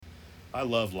I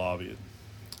love lobbying.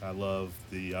 I love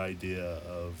the idea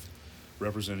of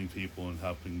representing people and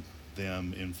helping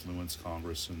them influence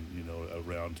Congress and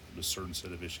around a certain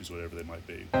set of issues, whatever they might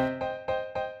be.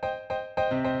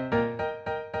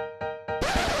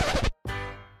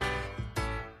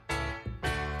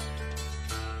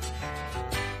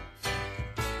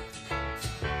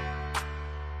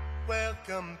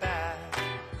 Welcome back.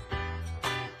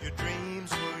 Your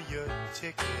dreams were your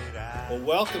ticket out. Well,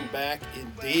 welcome back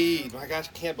indeed. My gosh,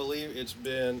 I can't believe it's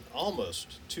been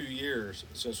almost 2 years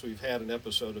since we've had an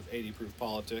episode of 80 Proof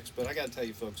Politics. But I got to tell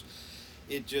you, folks,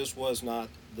 it just was not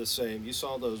the same. You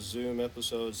saw those Zoom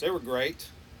episodes, they were great.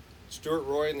 Stuart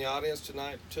Roy in the audience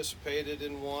tonight participated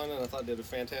in one, and I thought did a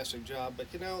fantastic job. But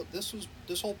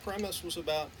this whole premise was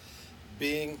about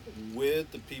being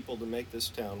with the people to make this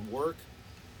town work.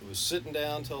 It was sitting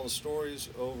down, telling stories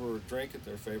over a drink at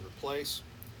their favorite place,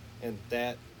 and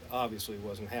that obviously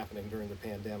wasn't happening during the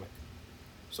pandemic.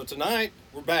 So tonight,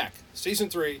 we're back. Season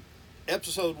 3,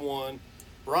 Episode 1,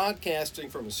 broadcasting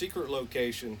from a secret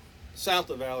location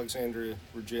south of Alexandria,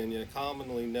 Virginia,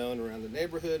 commonly known around the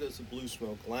neighborhood as the Blue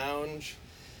Smoke Lounge.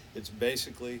 It's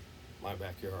basically my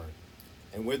backyard.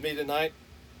 And with me tonight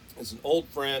is an old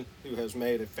friend who has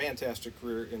made a fantastic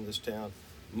career in this town,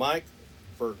 Mike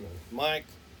Bertman. Mike,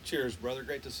 cheers, brother.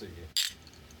 Great to see you.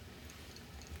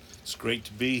 It's great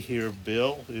to be here,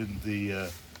 Bill, in the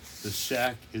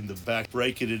shack in the back,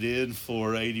 breaking it in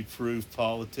for 80 Proof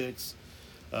Politics.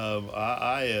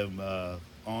 I am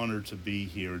honored to be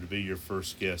here, to be your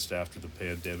first guest after the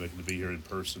pandemic, and to be here in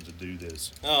person to do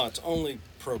this. Oh, it's only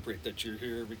appropriate that you're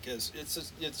here because it's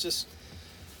just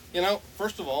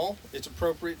first of all, it's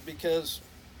appropriate because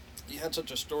you had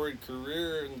such a storied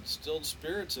career in the distilled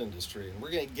spirits industry, and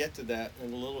we're going to get to that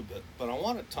in a little bit. But I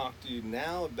want to talk to you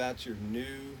now about your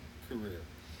new career.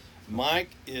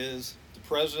 Mike is the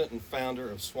president and founder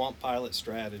of Swamp Pilot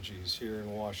Strategies here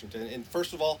in Washington. And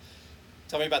first of all,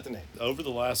 tell me about the name. Over the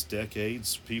last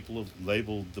decades, people have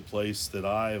labeled the place that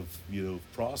I have,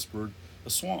 prospered a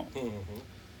swamp.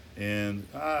 Mm-hmm. And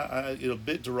a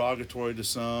bit derogatory to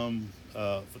some,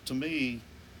 but to me,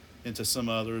 and to some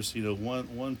others,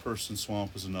 one person's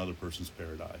swamp is another person's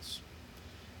paradise.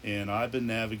 And I've been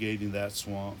navigating that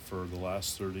swamp for the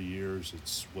last 30 years.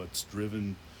 It's what's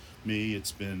driven me.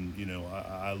 It's been,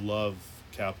 I love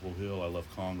Capitol Hill. I love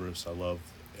Congress. I love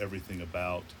everything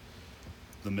about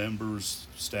the members,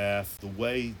 staff, the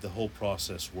way the whole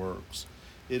process works.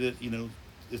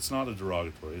 It's not a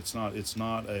derogatory. It's not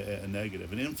a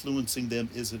negative. And influencing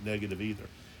them isn't negative either.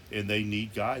 And they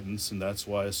need guidance, and that's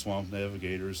why swamp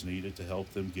navigators need it to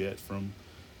help them get from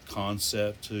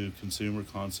concept to consumer,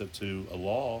 concept to a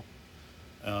law.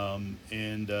 I've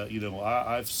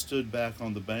stood back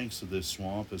on the banks of this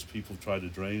swamp as people have tried to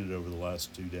drain it over the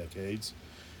last 2 decades,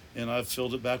 and I've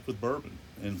filled it back with bourbon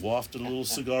and wafted a little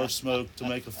cigar smoke to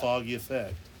make a foggy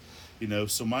effect.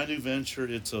 So my new venture,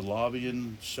 it's a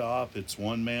lobbying shop. It's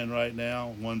one man right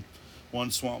now, one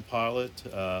swamp pilot.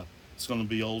 It's going to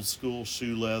be old school,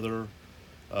 shoe leather.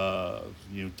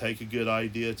 Take a good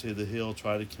idea to the Hill,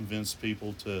 try to convince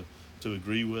people to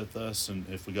agree with us, and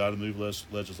if we got to move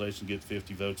legislation, get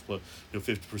 50 votes plus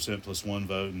 50% plus one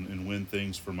vote, and win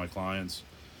things for my clients.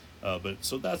 But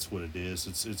so that's what it is.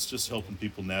 It's just helping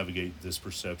people navigate this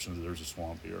perception that there's a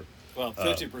swamp here. Well,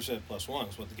 50% plus one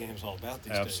is what the game's all about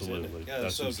these absolutely. days. Absolutely,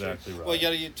 that's so exactly true. right.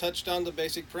 Well, you touched on the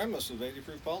basic premise of 80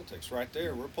 Proof Politics right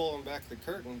there. We're pulling back the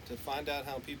curtain to find out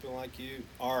how people like you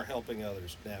are helping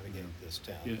others navigate this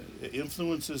town.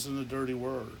 Influence isn't a dirty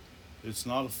word. It's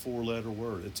not a 4-letter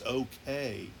word. It's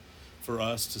okay for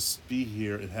us to be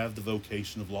here and have the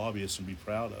vocation of lobbyists and be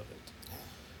proud of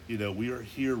it. We are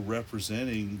here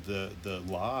representing the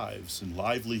lives and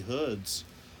livelihoods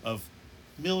of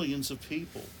millions of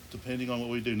people, depending on what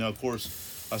we do. Now, of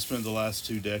course, I spent the last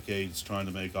 2 decades trying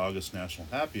to make August National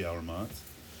Happy Hour Month,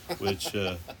 which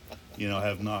I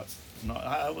have not.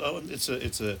 It's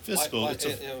a fiscal.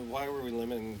 Why were we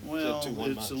limiting to 1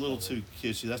 month? It's a little too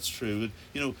kitschy. That's true.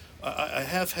 But, I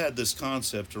have had this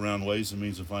concept around Ways and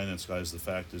Means and Finance guys. The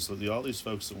fact is that all these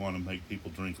folks that want to make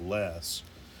people drink less,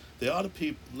 they ought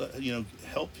to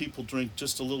help people drink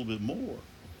just a little bit more.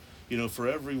 For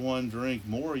every one drink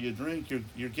more you drink,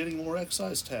 you're getting more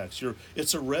excise tax.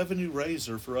 It's a revenue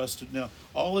raiser for us to now,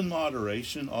 all in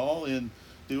moderation,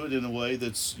 do it in a way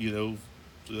that's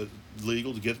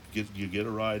legal to get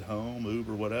a ride home,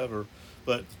 Uber, whatever.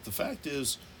 But the fact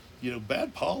is,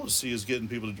 bad policy is getting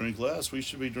people to drink less. We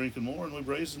should be drinking more, and we're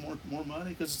raising more money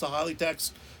because it's a highly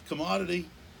taxed commodity.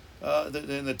 And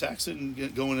the tax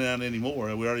isn't going down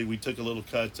anymore. We took a little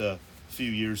cut a few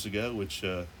years ago, which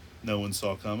no one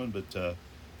saw coming. But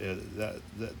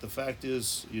the fact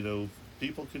is,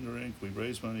 people can drink. We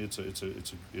raise money. It's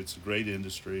a great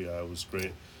industry. I was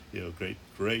great,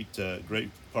 great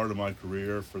part of my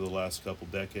career for the last couple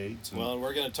decades. Well, and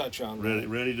we're going to touch on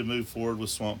ready to move forward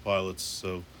with Swamp Pilots.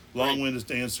 So long-winded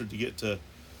answer to get to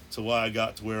why I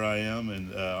got to where I am,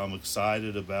 and I'm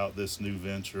excited about this new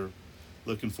venture.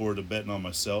 Looking forward to betting on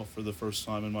myself for the first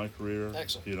time in my career.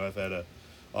 Excellent. I've had a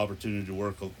opportunity to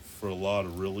work for a lot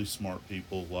of really smart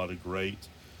people, a lot of great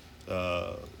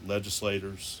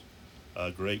legislators,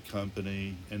 a great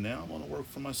company, and now I'm going to work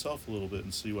for myself a little bit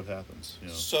and see what happens.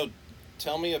 So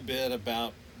tell me a bit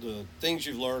about the things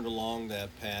you've learned along that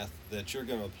path that you're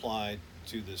going to apply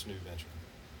to this new venture.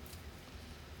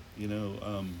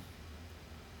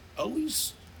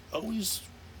 Always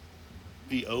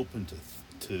be open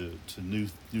to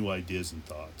new ideas and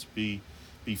thoughts. Be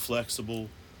flexible.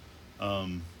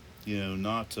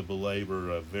 Not to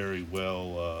belabor a very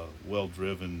well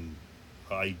driven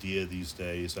idea these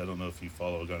days. I don't know if you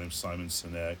follow a guy named Simon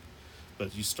Sinek,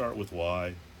 but you start with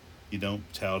why. You don't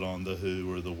tout on the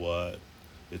who or the what.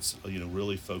 It's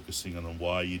really focusing on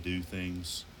why you do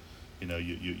things.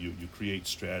 You create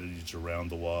strategies around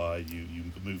the why. You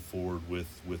move forward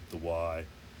with the why.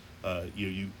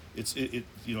 It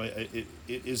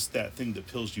is that thing that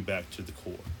pulls you back to the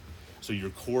core. So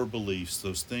your core beliefs,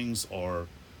 those things are,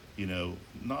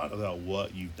 not about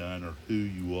what you've done or who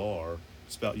you are.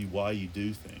 It's about why you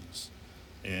do things.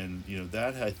 And,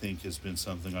 that I think has been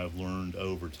something I've learned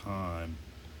over time.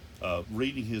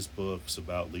 Reading his books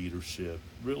about leadership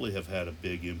really have had a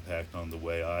big impact on the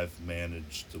way I've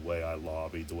managed, the way I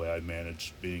lobby, the way I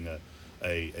manage being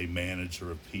a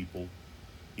manager of people.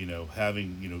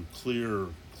 Having, clear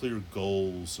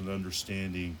goals and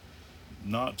understanding,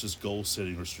 not just goal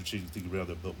setting or strategic thinking about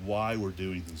it, but why we're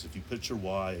doing things. If you put your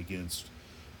why against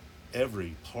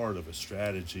every part of a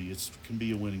strategy, it can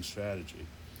be a winning strategy.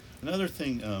 Another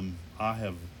thing I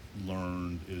have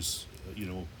learned is,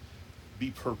 be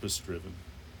purpose driven.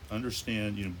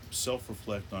 Understand,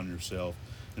 self-reflect on yourself.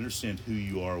 Understand who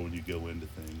you are when you go into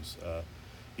things.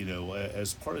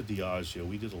 As part of Diageo,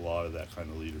 we did a lot of that kind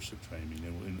of leadership training.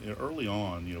 And early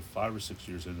on, 5 or 6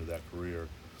 years into that career,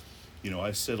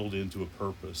 I settled into a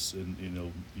purpose. And,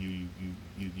 you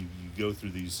go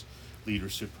through these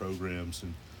leadership programs.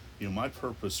 And, my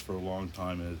purpose for a long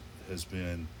time has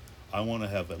been, I want to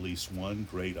have at least one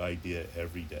great idea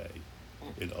every day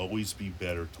and always be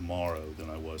better tomorrow than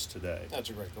I was today.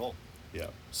 That's a great goal. Yeah.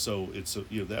 So it's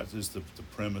that is the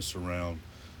premise around,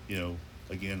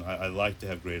 again, I like to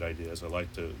have great ideas. I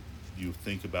like to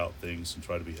think about things and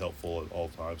try to be helpful at all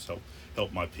times.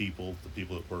 Help my people, the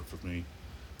people that work for me,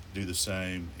 do the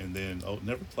same, and then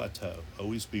never plateau.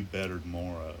 Always be better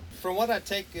tomorrow. From what I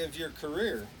take of your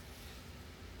career,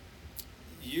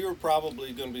 you're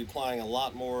probably going to be applying a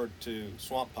lot more to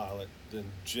Swamp Pilot than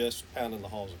just pounding the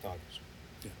halls of Congress.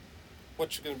 Yeah.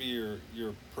 What's going to be your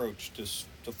approach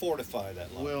to fortify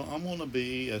that line? Well, I'm going to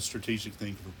be a strategic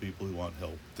thinker for people who want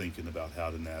help thinking about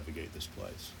how to navigate this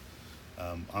place.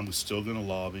 I'm still going to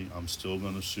lobby. I'm still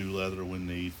going to shoe leather when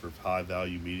need for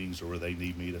high-value meetings or where they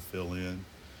need me to fill in.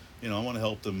 I want to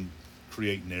help them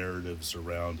create narratives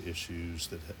around issues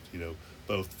that,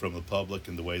 both from the public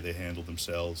and the way they handle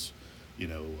themselves.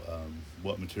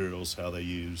 What materials, how they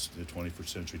use the 21st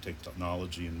century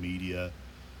technology and media,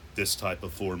 this type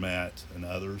of format and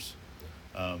others.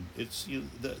 It's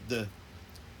the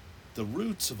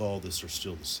roots of all this are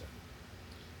still the same.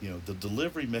 The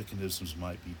delivery mechanisms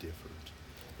might be different,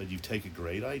 but you take a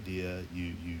great idea,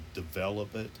 you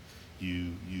develop it,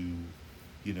 you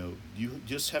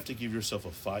just have to give yourself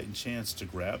a fighting chance to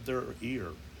grab their ear,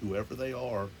 whoever they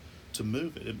are, to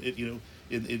move it.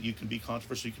 You can be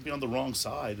controversial. You can be on the wrong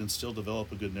side and still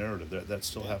develop a good narrative. That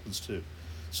still happens too.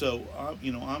 So I'm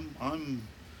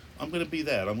going to be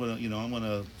that. I'm going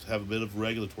to have a bit of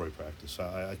regulatory practice.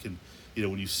 I can,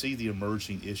 when you see the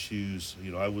emerging issues,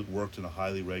 I worked in a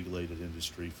highly regulated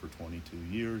industry for 22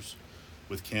 years.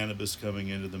 With cannabis coming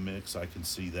into the mix, I can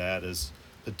see that as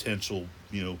potential,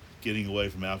 getting away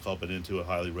from alcohol but into a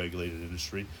highly regulated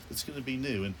industry. It's going to be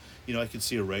new. And, I can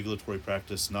see a regulatory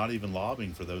practice, not even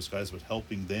lobbying for those guys, but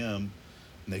helping them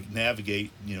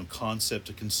navigate, concept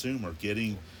to consumer,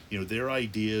 getting, their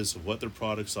ideas of what their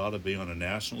products ought to be on a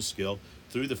national scale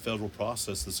through the federal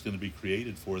process that's going to be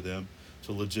created for them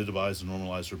to legitimize and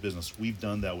normalize their business. We've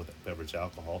done that with beverage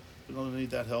alcohol. We don't need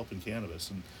that help in cannabis.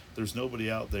 And there's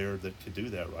nobody out there that could do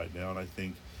that right now. And I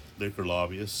think liquor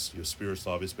lobbyists, spirits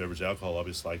lobbyists, beverage alcohol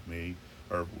lobbyists like me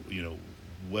are,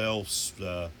 well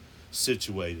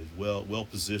situated, well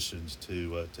positioned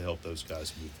to help those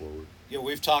guys move forward.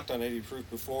 We've talked on 80 Proof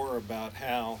before about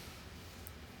how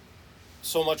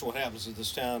so much of what happens in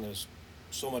this town is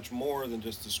so much more than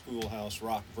just the schoolhouse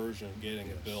rock version of getting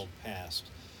a bill passed.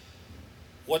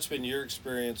 What's been your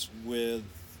experience with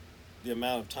the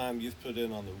amount of time you've put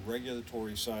in on the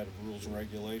regulatory side of rules and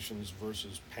regulations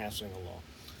versus passing a law?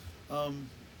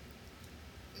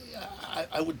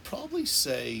 I would probably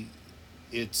say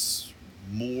it's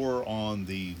more on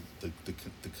the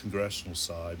congressional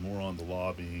side, more on the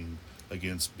lobbying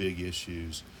against big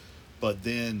issues. But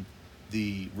then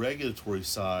the regulatory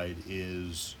side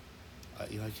is, I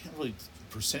can't really,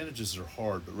 percentages are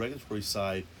hard, but regulatory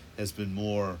side has been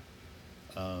more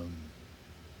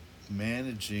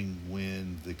managing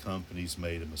when the company's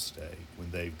made a mistake, when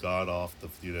they've got off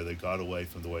they got away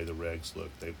from the way the regs look.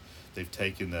 They've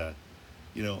taken a,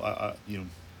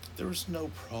 there's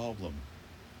no problem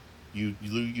you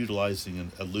utilizing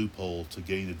a loophole to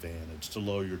gain advantage, to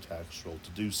lower your tax roll,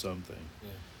 to do something.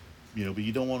 Yeah. But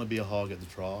you don't want to be a hog at the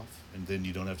trough, and then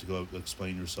you don't have to go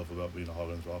explain yourself about being a hog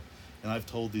at the trough. And I've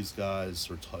told these guys,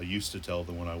 or I used to tell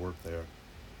them when I worked there,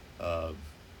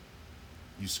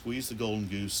 you squeeze the golden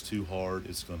goose too hard,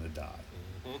 it's going to die.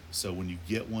 Mm-hmm. So when you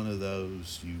get one of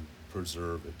those, you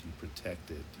preserve it, you protect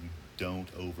it, you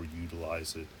don't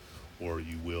overutilize it, or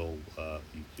you will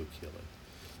you'll kill it.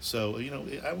 So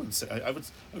I wouldn't say I would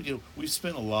we've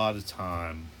spent a lot of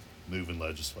time moving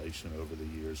legislation over the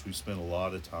years. We've spent a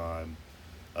lot of time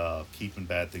keeping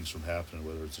bad things from happening,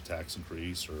 whether it's a tax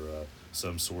increase or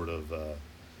some sort of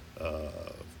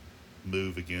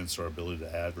move against our ability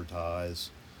to advertise.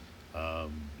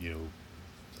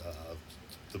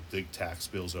 The big tax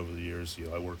bills over the years.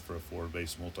 I worked for a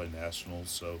foreign-based multinational,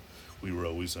 so we were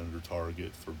always under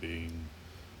target for being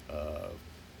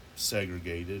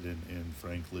segregated and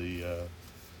frankly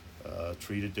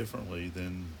treated differently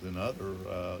than other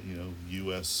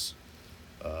U.S.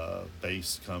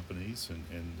 Based companies,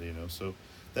 and so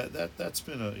that's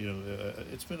been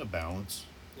it's been a balance.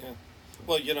 Yeah.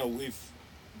 Well, we've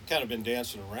kind of been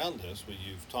dancing around this, but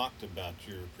you've talked about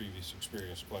your previous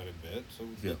experience quite a bit. So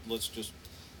yeah.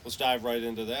 Let's dive right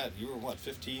into that. You were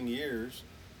 15 years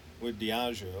with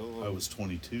Diageo. I was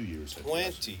 22 years.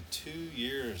 22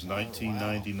 years.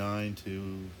 1999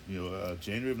 to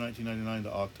January of 1999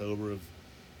 to October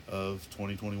of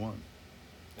 2021.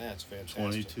 That's fantastic.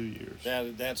 22 years.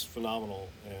 That's phenomenal.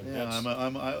 And yeah,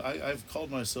 I've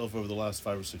called myself over the last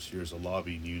 5 or 6 years a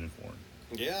lobbying unicorn.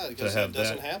 Yeah, because that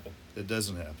doesn't happen. It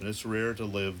doesn't happen. It's rare to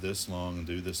live this long and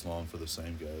do this long for the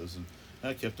same goes. And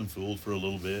I kept them fooled for a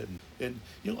little bit. And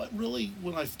really,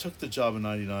 when I took the job in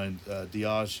 99,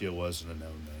 Diageo wasn't a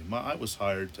known name. I was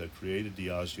hired to create a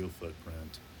Diageo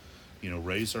footprint,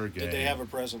 raise our game. Did they have a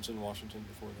presence in Washington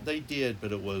before that? They did,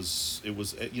 but Diageo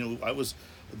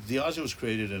was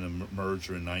created in a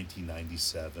merger in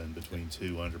 1997 between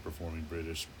two underperforming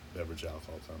British beverage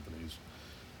alcohol companies.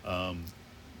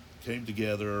 Came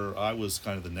together. I was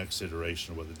kind of the next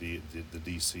iteration of what the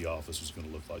DC office was going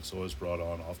to look like. So I was brought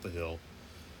on off the Hill.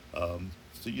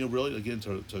 Really again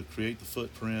to create the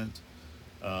footprint,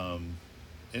 and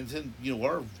then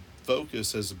our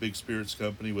focus as a big spirits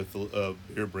company with the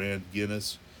beer brand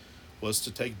Guinness was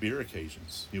to take beer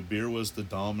occasions. Beer was the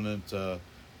dominant,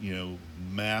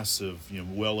 massive,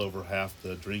 well over half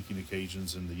the drinking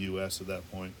occasions in the U.S. at that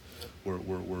point were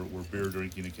beer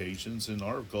drinking occasions, and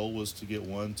our goal was to get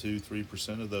 1, 2,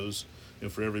 3% of those.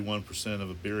 For every 1% of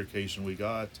a beer occasion we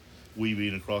got, we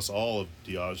being across all of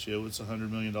Diageo, it's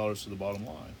 $100 million to the bottom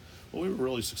line. Well, we were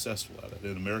really successful at it,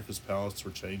 and America's palates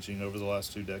were changing over the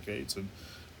last 2 decades, and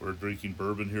we're drinking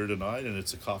bourbon here tonight, and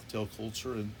it's a cocktail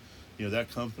culture, and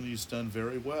that company's done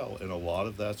very well, and a lot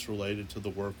of that's related to the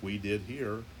work we did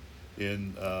here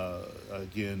in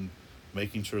again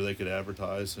making sure they could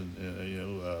advertise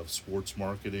and sports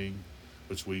marketing,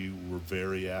 which we were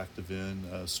very active in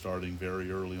starting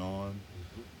very early on.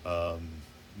 And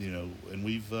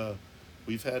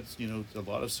we've had a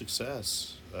lot of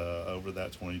success over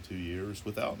that 22 years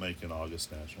without making August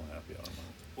National Happy Hour Month.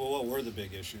 Well, what were the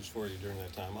big issues for you during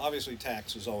that time? Obviously,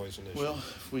 tax is always an issue. Well,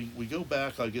 if we go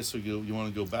back, I guess you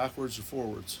want to go backwards or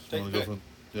forwards? Take a pick.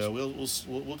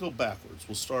 We'll go backwards.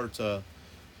 We'll start.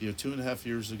 2.5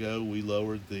 years ago, we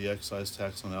lowered the excise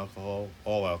tax on alcohol,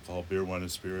 all alcohol, beer, wine,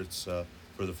 and spirits,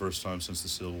 for the first time since the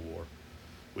Civil War.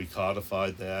 We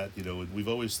codified that. We've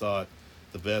always thought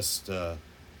the best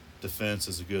defense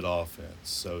is a good offense.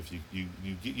 So if you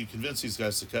convince these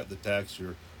guys to cut the tax,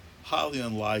 you're highly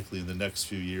unlikely in the next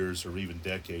few years or even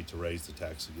decade to raise the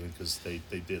tax again, because they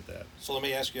did that. So let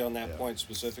me ask you on that point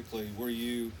specifically.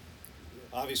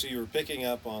 Obviously you were picking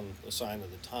up on a sign of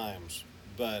the times,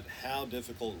 but how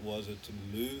difficult was it to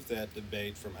move that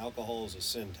debate from alcohol as a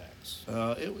sin tax?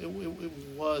 It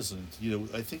wasn't.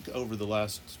 I think over the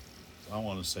last I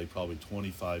want to say probably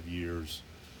 25 years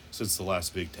since the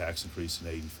last big tax increase in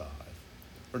 85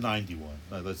 or 91.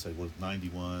 Let's say we're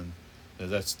 91.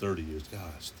 That's 30 years.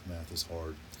 Gosh, the math is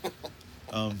hard.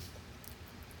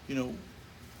 You know,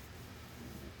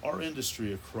 our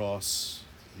industry across,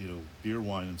 beer,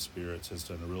 wine, and spirits has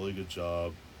done a really good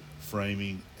job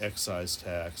framing excise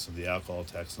tax and the alcohol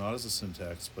tax not as a sin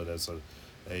tax, but as a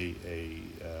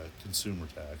consumer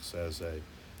tax, as a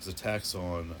tax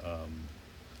on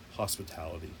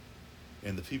hospitality.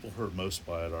 And the people hurt most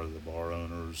by it are the bar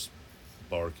owners,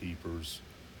 barkeepers,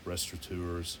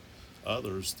 restaurateurs,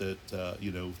 others that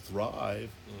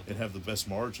thrive and have the best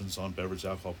margins on beverage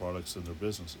alcohol products in their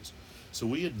businesses. So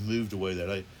we had moved away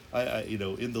that I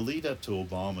in the lead up to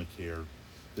Obamacare,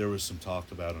 there was some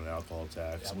talk about an alcohol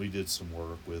tax, and we did some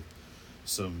work with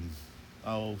some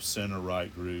center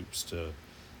right groups to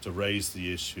raise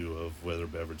the issue of whether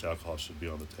beverage alcohol should be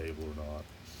on the table or not.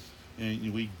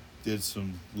 And we did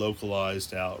some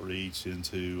localized outreach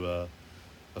into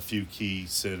a few key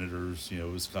senators. It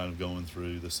was kind of going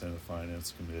through the Senate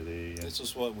Finance Committee. And this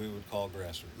is what we would call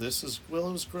grassroots. It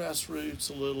was grassroots,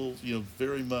 a little,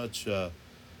 very much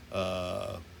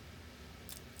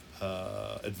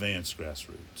advanced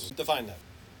grassroots. Define that.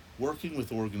 Working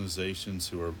with organizations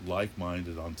who are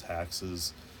like-minded on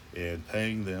taxes and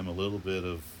paying them a little bit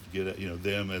of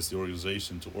them as the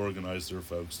organization to organize their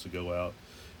folks to go out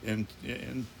and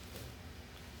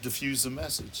diffuse the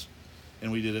message.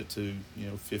 And we did it to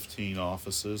 15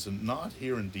 offices, and not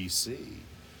here in D.C.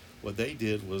 What they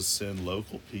did was send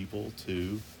local people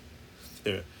to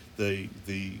the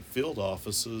field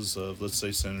offices of, let's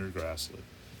say, Senator Grassley,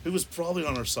 who was probably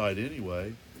on our side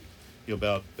anyway,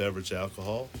 about beverage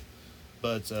alcohol,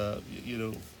 but or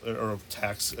a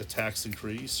tax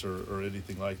increase or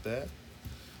anything like that.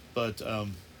 But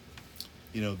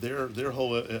their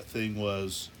whole thing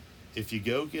was, if you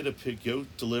go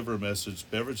deliver a message,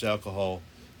 beverage alcohol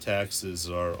taxes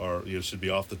are should be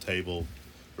off the table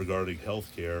regarding health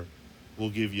care, we'll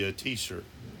give you a T-shirt.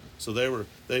 So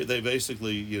they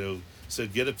basically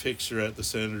said, get a picture at the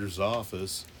senator's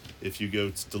office if you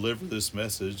go deliver this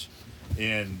message.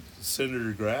 And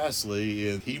Senator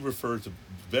Grassley, and he referred to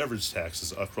beverage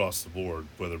taxes across the board,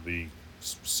 whether it be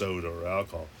soda or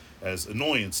alcohol, as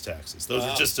annoyance taxes. Those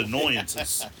are just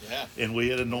annoyances. Yeah. And we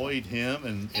had annoyed him,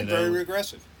 and very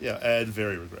regressive. Yeah, and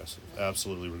very regressive,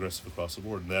 absolutely regressive across the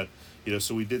board. And that,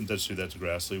 so we didn't just do that to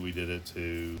Grassley. We did it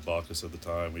to Baucus at the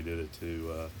time. We did it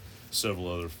to several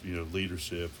other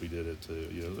leadership. We did it to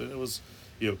and it was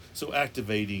so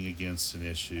activating against an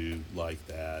issue like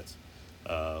that.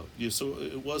 So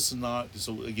it was not.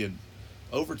 So again,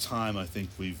 over time, I think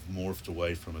we've morphed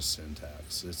away from a sin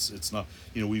tax. It's not.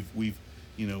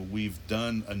 We've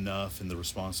done enough in the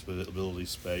responsibility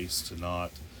space to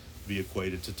not be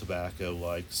equated to tobacco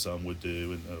like some would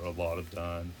do, and a lot have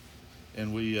done,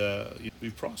 and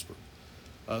we've prospered.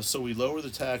 So we lowered the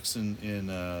tax in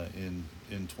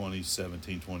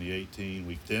 2017, 2018.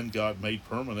 We then got made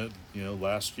permanent,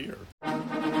 last year.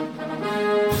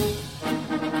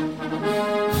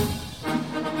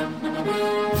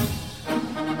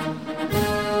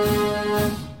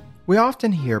 We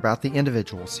often hear about the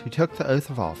individuals who took the oath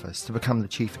of office to become the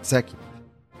chief executive.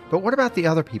 But what about the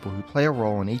other people who play a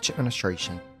role in each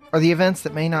administration, or the events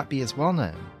that may not be as well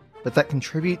known, but that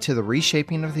contribute to the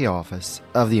reshaping of the office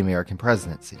of the American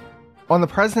presidency? On the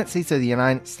Presidencies of the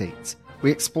United States,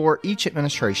 we explore each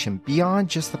administration beyond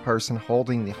just the person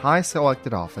holding the highest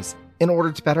elected office in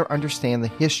order to better understand the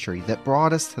history that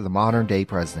brought us to the modern-day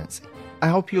presidency. I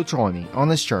hope you'll join me on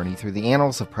this journey through the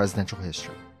annals of presidential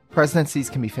history. Presidencies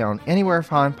can be found anywhere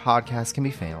fine podcasts can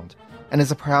be found, and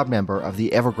is a proud member of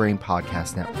the Evergreen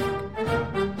Podcast Network.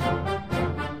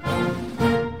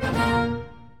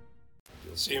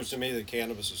 It seems to me that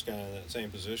cannabis is kind of in that same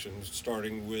position,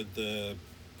 starting with the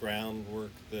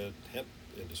groundwork that hemp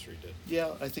industry did.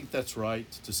 Yeah, I think that's right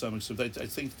to some extent. I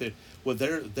think that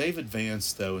they've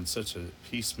advanced though in such a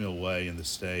piecemeal way in the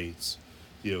states.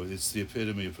 It's the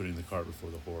epitome of putting the cart before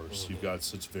the horse. Mm-hmm. You've got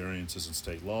such variances in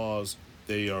state laws.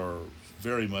 They are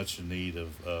very much in need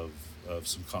of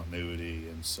some continuity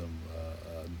and some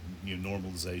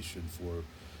normalization for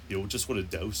just what a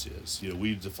dose is.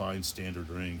 We define standard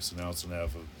drinks, an ounce and a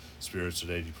half of spirits at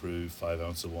 80 proof, 5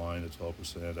 ounces of wine at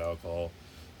 12% alcohol,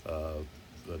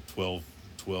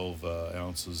 12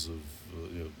 ounces of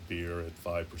beer at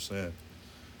 5%.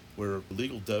 Where a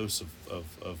legal dose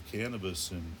of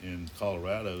cannabis in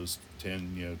Colorado is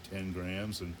 10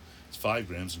 grams, and it's 5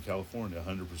 grams in California,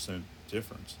 100%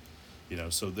 difference.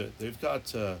 So they've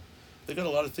got a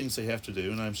lot of things they have to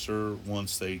do, and I'm sure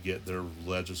once they get their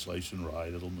legislation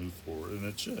right, it'll move forward, and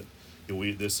it should.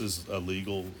 This is a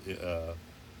legal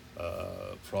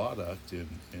product in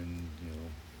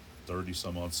 30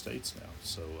 some odd states now.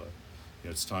 So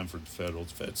it's time for federal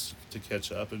feds to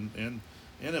catch up and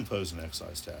impose an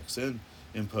excise tax and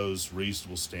impose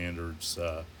reasonable standards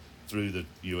through the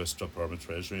U.S. Department of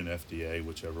Treasury and FDA,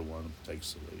 whichever one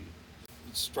takes the lead.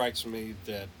 It strikes me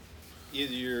that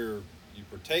either you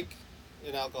partake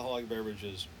in alcoholic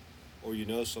beverages or you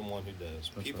know someone who does.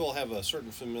 That's People right. have a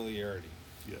certain familiarity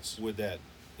Yes. with that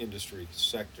industry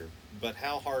sector. But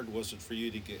how hard was it for you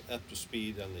to get up to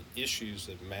speed on the issues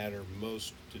that matter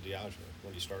most to Diageo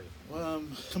when you started? Well,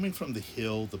 coming from the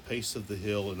Hill, the pace of the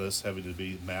Hill, and us having to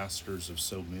be masters of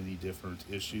so many different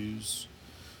issues.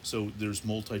 So there's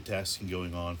multitasking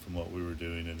going on from what we were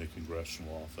doing in the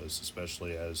congressional office,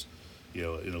 especially as,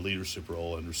 in a leadership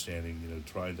role, understanding,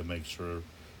 trying to make sure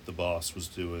the boss was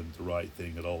doing the right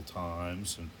thing at all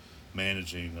times and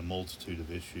managing a multitude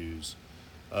of issues.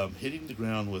 Hitting the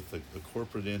ground with a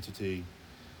corporate entity,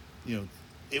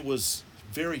 it was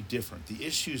very different. The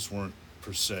issues weren't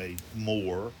per se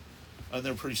more, and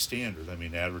they're pretty standard. I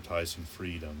mean, advertising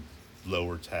freedom,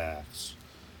 lower tax.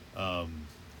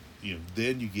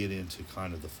 Then you get into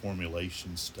kind of the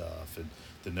formulation stuff and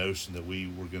the notion that we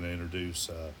were going to introduce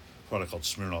a product called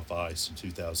Smirnoff Ice in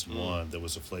 2001 that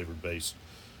was a flavored-based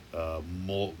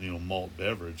malt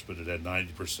beverage, but it had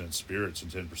 90% spirits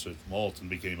and 10% malt, and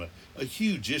became a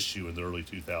huge issue in the early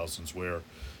 2000s, where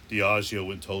Diageo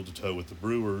went toe-to-toe with the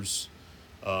brewers,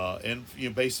 and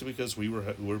basically because we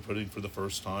were putting for the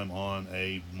first time on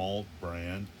a malt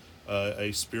brand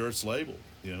a spirits label.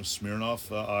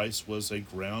 Smirnoff Ice was a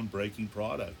groundbreaking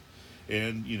product,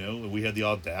 and we had the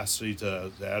audacity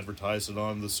to advertise it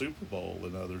on the Super Bowl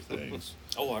and other things.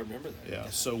 Oh, I remember that. Yeah,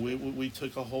 so we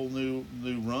took a whole new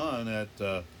run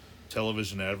at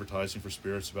television advertising for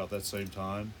spirits about that same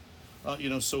time.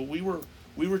 So we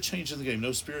were changing the game.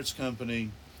 No spirits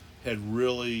company had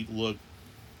really looked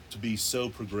to be so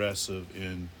progressive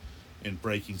in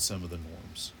breaking some of the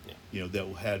norms. Yeah. That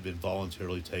had been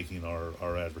voluntarily taking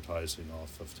our advertising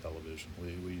off of television.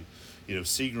 We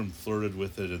Seagram flirted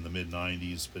with it in the mid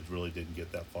 '90s, but really didn't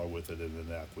get that far with it and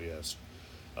then acquiesced.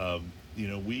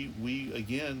 We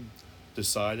again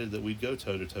decided that we'd go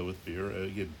toe to toe with beer,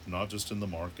 again, not just in the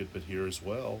market but here as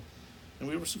well, and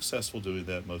we were successful doing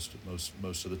that most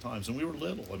of the times. And we were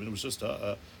little. I mean, it was just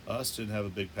us, didn't have a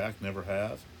big pack, never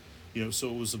have. So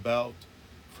it was about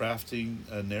crafting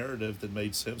a narrative that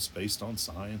made sense based on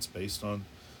science, based on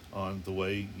the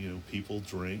way people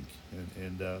drink,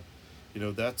 and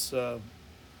that's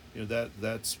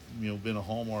been a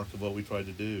hallmark of what we tried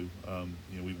to do.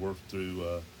 We worked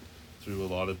through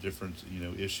a lot of different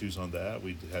issues on that.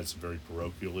 We had some very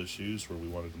parochial issues where we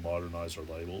wanted to modernize our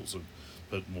labels and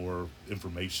put more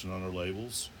information on our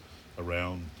labels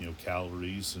around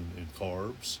calories and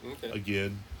carbs. Okay.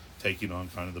 Again, taking on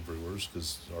kind of the brewers,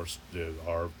 because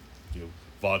our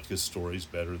vodka story is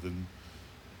better than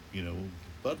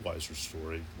Budweiser's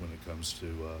story when it comes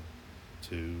to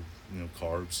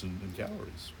carbs and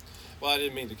calories. Well, I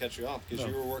didn't mean to cut you off because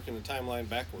No. you were working the timeline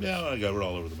backwards. Yeah, we're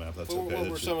all over the map. That's okay. What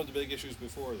were some of the big issues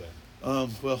before that?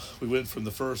 Well, we went from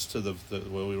the first to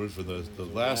we went from the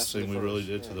last thing we really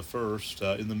did to the first.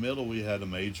 In the middle, we had a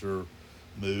major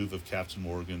move of Captain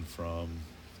Morgan from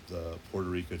the Puerto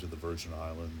Rico to the Virgin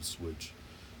Islands, which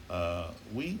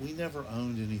we never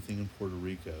owned anything in Puerto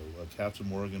Rico. Captain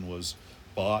Morgan was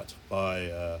bought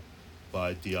by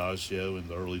Diageo in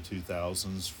the early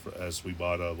 2000s as we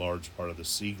bought a large part of the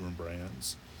Seagram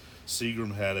brands.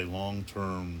 Seagram had a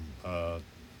long-term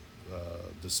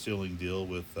distilling deal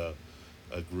with a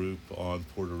group on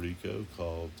Puerto Rico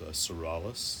called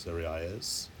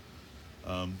Cereales.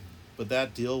 But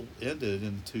that deal ended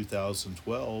in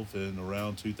 2012, and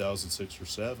around 2006 or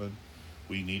 7,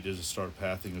 we needed to start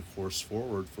pathing a course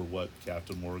forward for what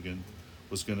Captain Morgan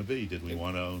was going to be. Did we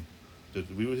want to own?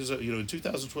 In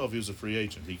 2012 he was a free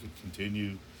agent. He could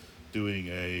continue doing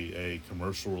a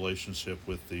commercial relationship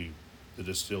with the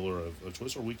distiller of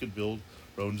choice, or we could build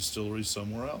our own distillery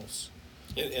somewhere else.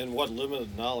 And what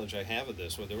limited knowledge I have of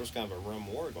this, there was kind of a rum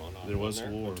war going on. There was a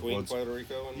war between Puerto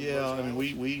Rico and yeah. Virgin I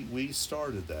mean, Islands? we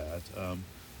started that.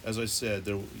 As I said,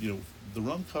 the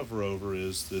rum cover over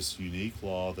is this unique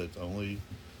law that only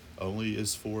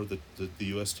is for the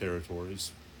U.S.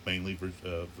 territories, mainly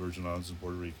Virgin Islands and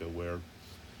Puerto Rico, where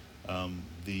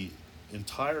the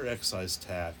entire excise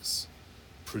tax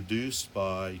produced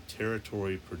by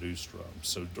territory-produced rum,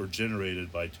 or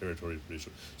generated by territory-produced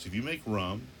rum. So if you make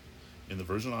rum in the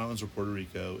Virgin Islands or Puerto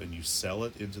Rico and you sell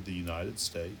it into the United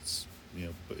States,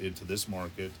 into this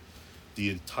market, the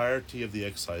entirety of the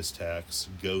excise tax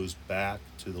goes back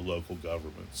to the local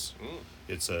governments.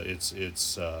 It's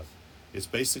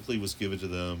basically was given to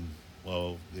them,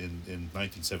 well, in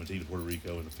 1917 to Puerto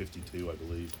Rico and in 52, I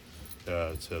believe,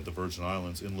 to the Virgin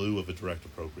Islands in lieu of a direct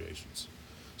appropriations.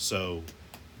 So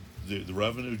the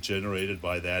revenue generated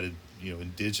by that,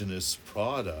 indigenous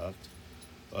product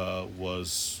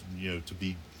was, to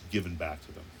be given back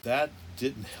to them. That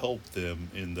didn't help them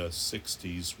in the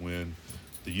 60s when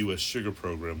the U.S. sugar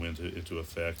program went into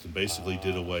effect and basically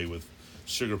did away with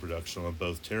sugar production on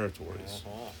both territories.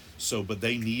 So, but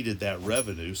they needed that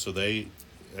revenue, so they,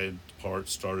 in part,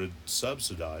 started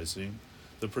subsidizing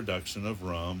the production of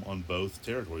rum on both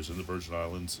territories, in the Virgin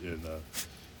Islands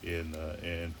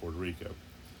and Puerto Rico.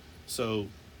 So,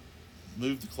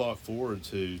 move the clock forward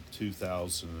to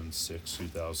 2006,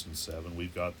 2007.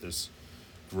 We've got this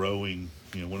growing,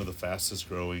 one of the fastest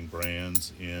growing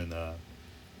brands in the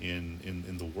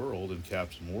world, in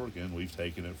Captain Morgan. We've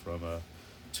taken it from a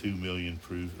 2 million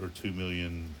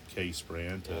case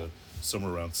brand to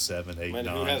somewhere around 7, 8, 9.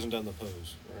 Who hasn't done the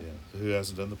pose? Right? Yeah, who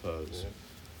hasn't done the pose?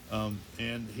 Yeah.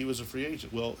 And he was a free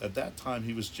agent. Well, at that time,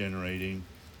 he was generating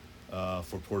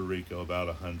for Puerto Rico about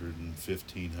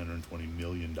 $120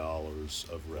 million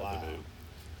of revenue.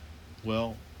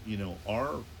 Wow. Well,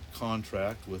 our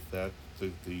contract with the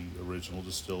original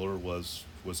distiller was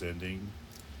ending,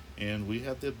 and we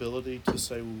had the ability to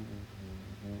say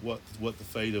what the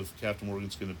fate of Captain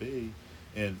Morgan's going to be,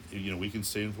 and we can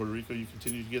stay in Puerto Rico, you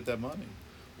continue to get that money,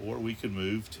 or we could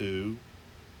move to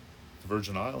the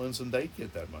Virgin Islands and they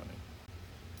get that money.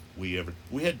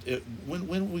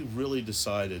 When we really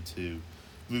decided to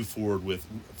move forward with,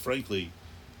 frankly,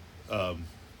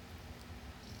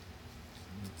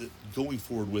 going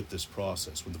forward with this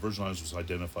process, when the Virgin Islands was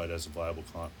identified as a viable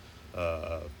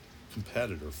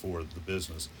competitor for the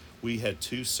business, we had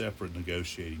two separate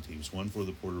negotiating teams, one for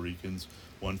the Puerto Ricans,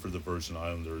 one for the Virgin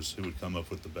Islanders, who would come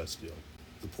up with the best deal.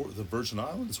 The Virgin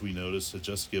Islands, we noticed, had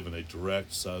just given a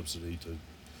direct subsidy to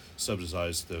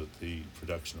subsidize the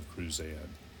production of Cruzan.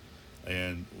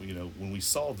 And, when we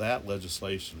saw that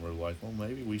legislation, we're like, well,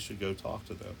 maybe we should go talk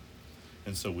to them.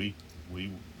 And so we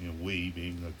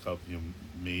being a couple,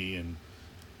 me and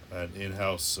an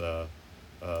in-house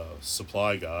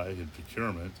supply guy in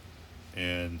procurement,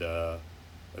 and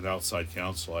an outside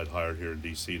counsel I'd hired here in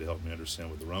D.C. to help me understand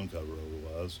what the rum cover over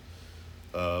was,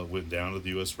 went down to the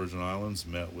U.S. Virgin Islands,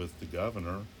 met with the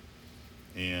governor,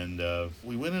 and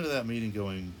we went into that meeting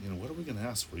going, what are we going to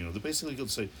ask for? They're basically going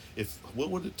to say, what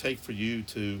would it take for you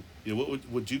to, what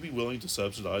would you be willing to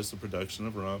subsidize the production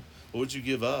of rum? What would you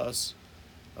give us,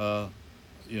 to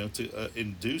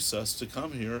induce us to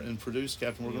come here and produce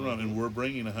Captain Morgan rum? And we're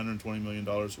bringing $120 million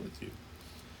with you.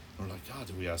 And we're like, God,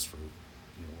 do we ask for,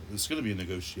 it's going to be a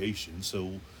negotiation,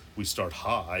 so we start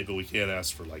high, but we can't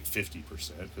ask for like 50%,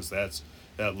 because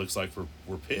that looks like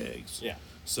we're pigs. Yeah.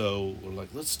 So we're like,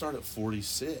 let's start at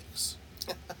 46.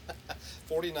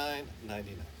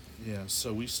 $49.99. Yeah,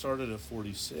 so we started at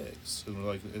 46, and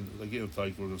we're like, and again, it's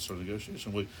like we're going to start a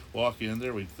negotiation. We walk in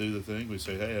there, we do the thing, we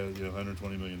say, hey, $120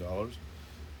 million.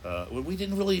 Well, we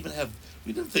didn't really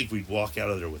we didn't think we'd walk out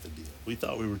of there with a deal. We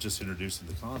thought we were just introducing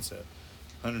the concept.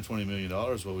 $120 million,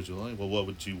 what would you like? Well, what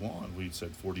would you want? We said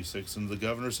 46, and the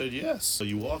governor said yes. So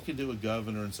you walk into a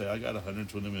governor and say, I got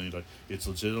 $120 million. It's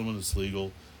legitimate, it's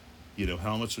legal.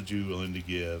 How much would you be willing to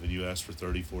give? And you ask for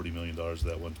 $30-40 million of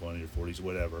that 120 or 40,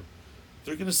 whatever.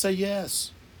 They're going to say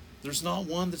yes. There's not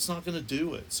one that's not going to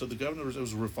do it. So the governor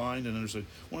was refined and understood.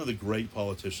 One of the great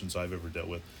politicians I've ever dealt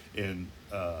with. And,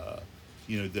 I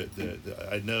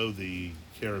know the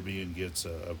Caribbean gets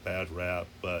a bad rap,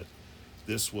 but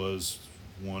this was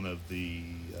one of the,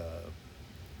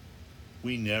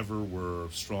 we never were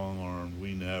strong-armed.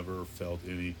 We never felt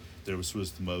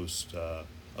was the most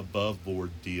above-board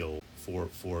deal for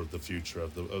the future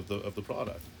of the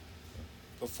product.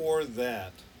 Before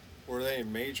that, were there any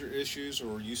major issues, or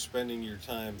were you spending your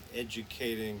time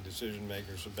educating decision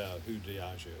makers about who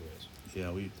Diageo is?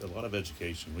 Yeah, a lot of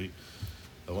education.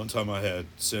 One time I had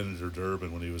Senator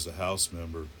Durbin, when he was a House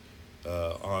member,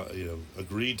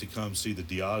 agreed to come see the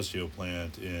Diageo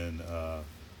plant in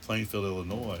Plainfield,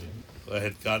 Illinois. I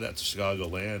had got out to Chicago,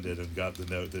 landed, and got the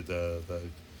note that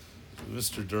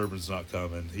Mr. Durbin's not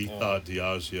coming. He thought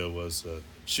Diageo was a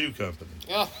shoe company.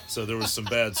 Oh. So there was some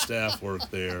bad staff work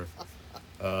there.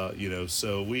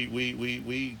 So we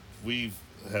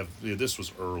have, this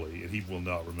was early, and he will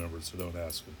not remember it, so don't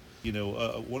ask him.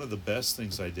 One of the best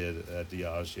things I did at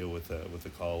Diageo with a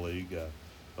colleague,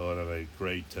 one of a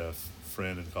great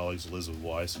friend and colleagues, Elizabeth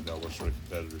Weiss, who now works for a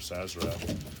competitor,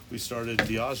 Sazerac, we started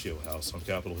Diageo House on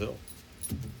Capitol Hill.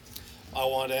 I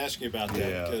wanted to ask you about that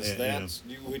Yeah, because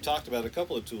and- we talked about a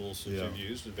couple of tools that Yeah. you've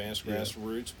used. Advanced Yeah.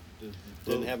 Grassroots didn't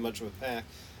Well- have much of a pack,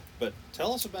 but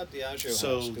tell us about Diageo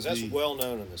So House because that's well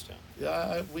known in this town.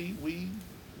 Yeah,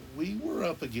 we were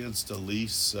up against a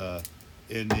lease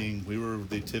ending. We were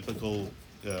the typical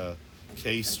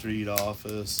K Street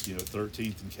office,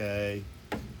 13th and K,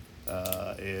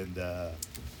 and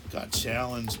got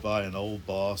challenged by an old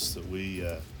boss that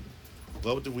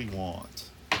what do we want?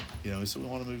 He said, we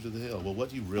want to move to the Hill. Well, what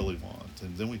do you really want?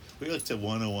 And then we looked at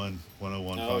 101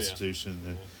 yeah. Constitution,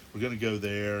 and we're going to go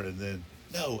there. And then,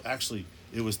 no, actually,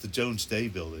 it was the Jones Day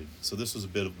building. So this was a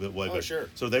bit way back. Sure.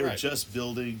 So they were Right. just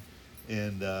building,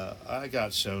 and I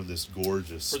got shown this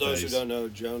gorgeous For those who space. don't know,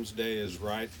 Jones Day is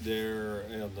right there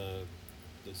on the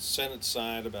Senate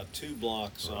side, about 2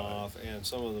 blocks Right. off, and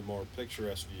some of the more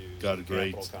picturesque views. Got of a the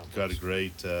great Capitol complex. got a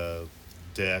great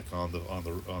deck on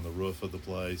the roof of the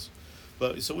place.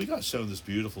 But so we got shown this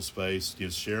beautiful space,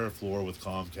 share a floor with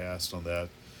Comcast on that,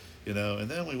 and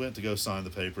then we went to go sign the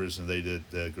papers, and they did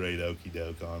the great okey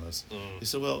doke on us. They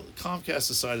said, well, Comcast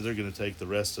decided they're going to take the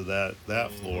rest of that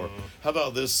floor. How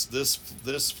about this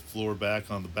floor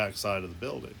back on the back side of the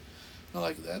building? I'm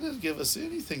like, that didn't give us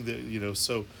anything that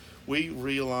So we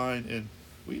realigned, and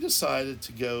we decided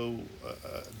to go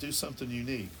do something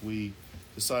unique. We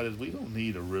decided we don't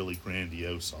need a really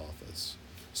grandiose office.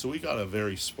 So we got a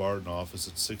very Spartan office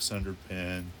at 600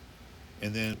 Penn,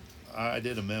 and then I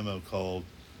did a memo called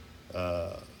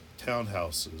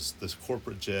Townhouses, this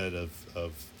corporate jet of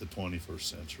the 21st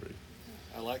century.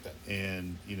 I like that.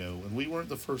 And, and we weren't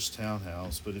the first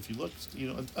townhouse, but if you look,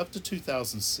 up to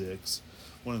 2006,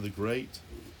 one of the great,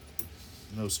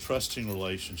 most trusting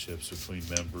relationships between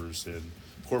members and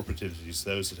corporate entities,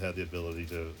 those that had the ability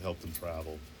to help them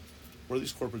travel, were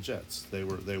these corporate jets. It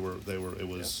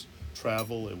was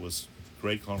travel, it was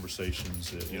great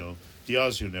conversations.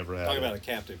 Diageo never had. Talk about a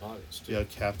captive audience, too. Yeah,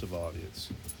 captive audience.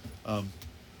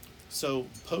 So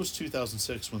post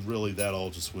 2006, when really that all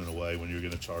just went away, when you were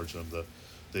going to charge them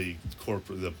the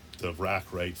corporate the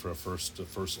rack rate for a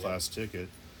first class ticket,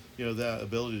 that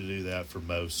ability to do that for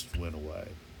most went away.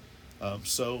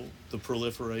 So the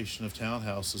proliferation of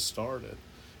townhouses started.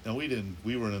 Now we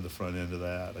weren't in the front end of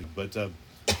that, but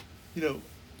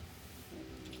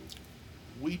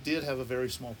we did have a very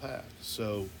small pack.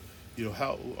 So,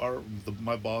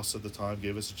 my boss at the time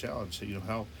gave us a challenge.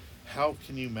 How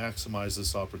can you maximize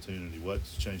this opportunity?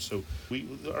 What's changed? So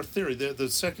our theory, the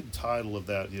second title of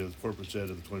that, the corporate jet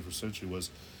of the 21st century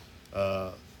was,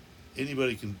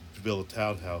 anybody can build a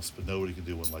townhouse, but nobody can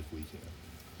do one like we can.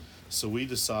 So we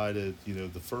decided,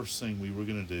 the first thing we were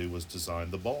going to do was design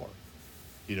the bar.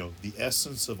 The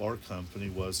essence of our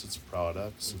company was its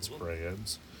products, its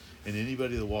brands, and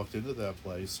anybody that walked into that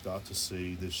place got to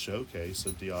see this showcase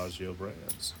of Diageo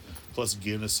brands, plus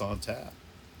Guinness on tap,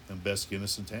 and best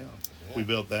Guinness in town. Yeah. We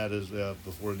built that as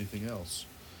before anything else.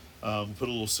 We put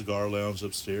a little cigar lounge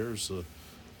upstairs,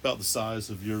 about the size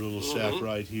of your little shack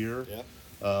right here.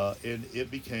 Yeah. And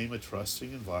it became a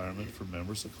trusting environment for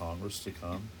members of Congress to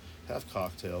come, have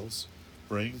cocktails,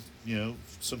 bring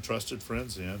some trusted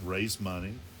friends in, raise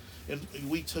money, and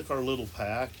we took our little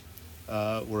pack.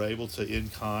 Were able to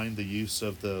in-kind the use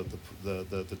of the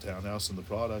townhouse and the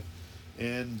product,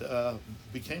 and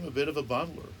became a bit of a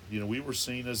bundler. We were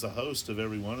seen as the host of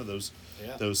every one of those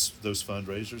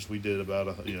fundraisers. We did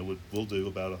we'll do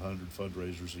about 100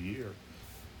 fundraisers a year.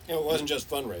 It wasn't just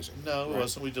fundraising. No, it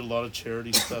wasn't. We did a lot of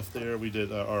charity stuff there. We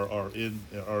did our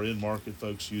in-market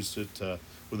folks used it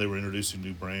when they were introducing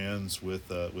new brands with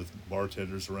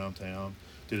bartenders around town.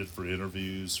 Did it for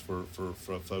interviews for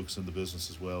folks in the business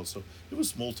as well. So it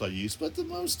was multi-use, but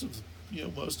most of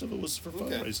it was for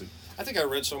fundraising. I think I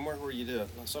read somewhere where you did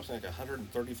something like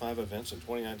 135 events in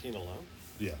 2019 alone.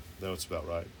 Yeah, that's about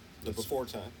right. The before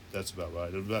time. That's about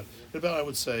right. About I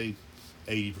would say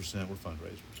 80% were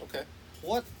fundraisers. Okay.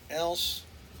 What else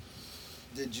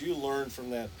did you learn from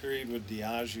that period with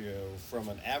Diageo from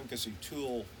an advocacy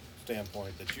tool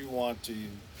standpoint that you want to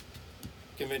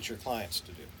convince your clients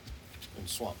to do in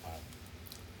Swamp Pilot?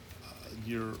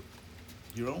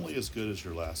 You're only as good as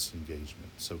your last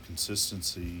engagement. So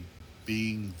consistency,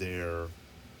 being there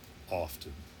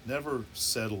often. Never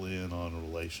settle in on a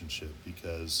relationship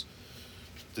because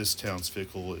this town's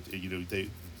fickle.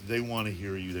 They want to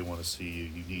hear you. They want to see you.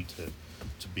 You need to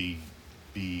be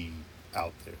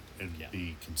out there and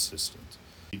be consistent.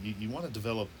 You want to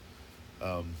develop.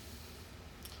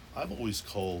 I've always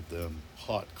called them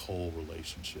hot coal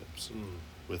relationships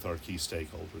with our key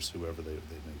stakeholders, whoever they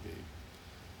may be.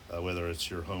 Whether it's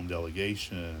your home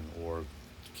delegation or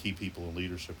key people in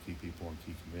leadership, key people on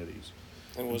key committees.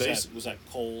 And was that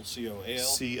coal, COAL?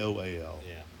 COAL.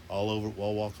 Yeah.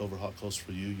 I'll walk over hot coals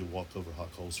for you. You'll walk over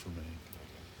hot coals for me.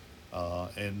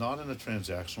 And not in a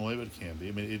transactional way, but it can be.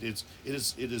 I mean, it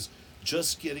is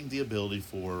just getting the ability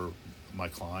for my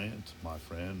client, my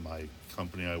friend, my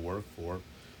company I work for,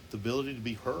 the ability to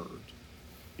be heard.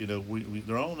 You know,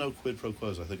 there are no quid pro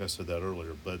quos. I think I said that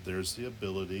earlier, but there's the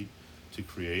ability to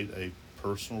create a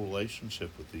personal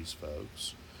relationship with these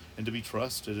folks and to be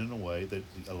trusted in a way that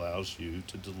allows you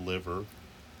to deliver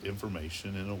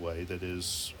information in a way that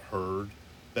is heard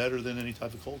better than any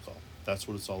type of cold call. That's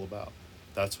what it's all about.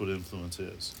 That's what influence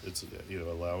is. It's, you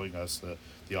know, allowing us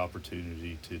the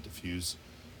opportunity to diffuse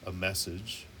a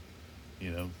message,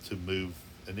 you know, to move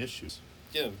an issue.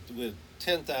 Yeah, with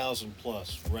 10,000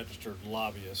 plus registered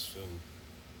lobbyists and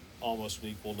almost an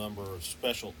equal number of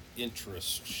special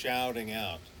interests shouting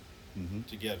out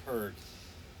to get heard,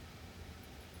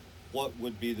 what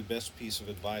would be the best piece of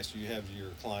advice you have to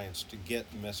your clients to get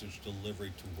message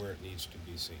delivery to where it needs to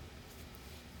be seen?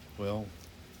 Well,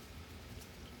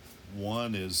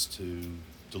 one is to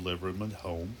deliver them at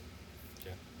home.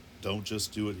 Okay. Don't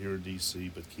just do it here in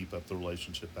D.C., but keep up the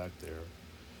relationship back there.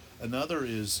 Another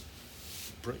is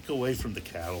break away from the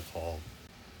cattle call.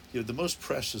 You know, the most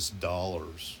precious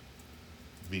dollars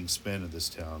being spent in this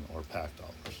town are PAC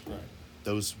dollars. Right.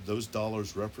 Those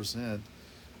dollars represent,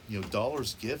 you know,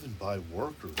 dollars given by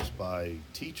workers, by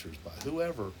teachers, by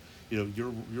whoever. You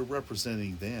know, you're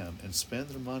representing them, and spend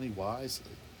their money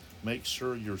wisely. Make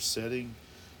sure you're setting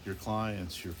your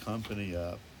clients, your company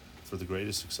up for the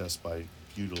greatest success by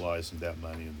utilizing that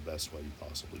money in the best way you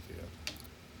possibly can.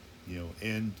 You know,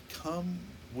 and come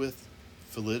with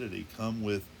validity, come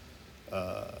with,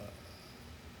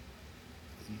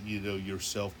 you know,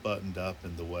 yourself buttoned up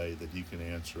in the way that you can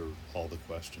answer all the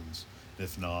questions.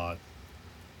 If not,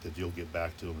 that you'll get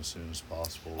back to them as soon as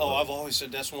possible. Oh, I've always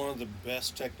said that's one of the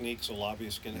best techniques a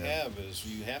lobbyist can Yeah. have is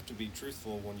you have to be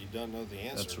truthful when you don't know the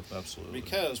answer. That's absolutely.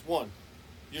 Because, one,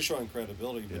 you're showing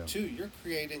credibility, but Yeah. two, you're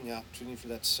creating the opportunity for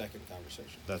that second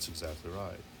conversation. That's exactly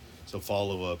right. So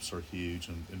follow-ups are huge,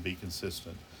 and be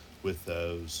consistent with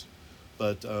those.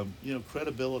 But, you know,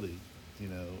 credibility, you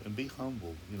know, and be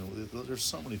humble. You know, there's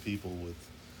so many people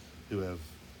who have,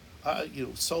 you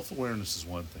know, self-awareness is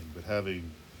one thing, but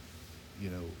having, you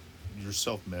know,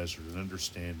 yourself measured and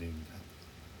understanding,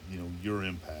 you know, your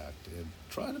impact, and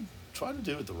try to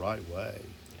do it the right way.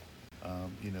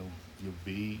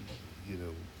 You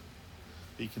know,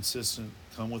 be consistent,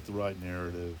 come with the right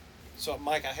narrative. So,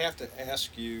 Mike, I have to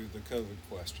ask you the COVID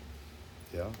question.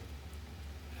 Yeah.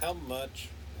 How much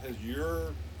has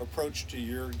your approach to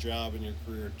your job and your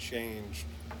career changed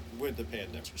with the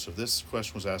pandemic? So this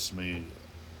question was asked to me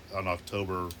on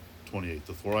October 28th,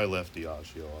 before I left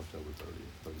Diageo, October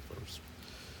 30th,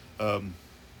 31st.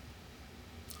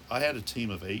 I had a team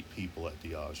of 8 people at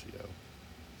Diageo,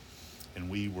 and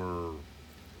we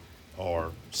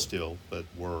are still, but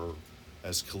were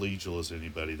as collegial as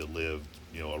anybody that lived,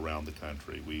 you know, around the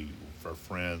country. We are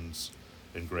friends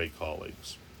and great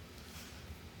colleagues.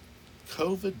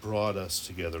 COVID brought us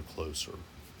together closer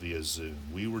via Zoom.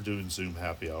 We were doing Zoom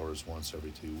happy hours once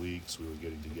every 2 weeks. We were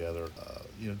getting together.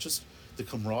 You know, just the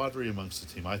camaraderie amongst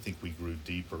the team. I think we grew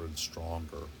deeper and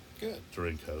stronger. Good.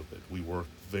 During COVID. We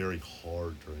worked very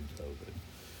hard during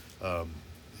COVID.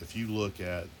 If you look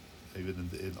at, even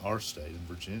in our state, in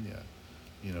Virginia,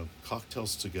 you know,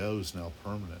 cocktails to go is now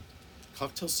permanent.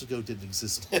 Cocktails to go didn't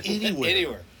exist anywhere.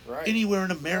 Anywhere, right. Anywhere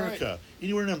in America. Right.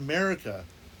 Anywhere in America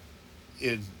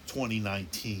in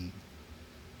 2019.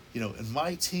 You know, and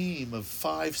my team of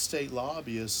 5 state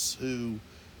lobbyists who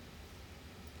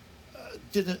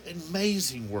did an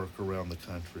amazing work around the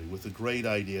country with a great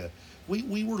idea.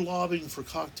 We were lobbying for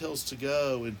cocktails to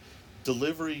go and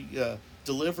delivery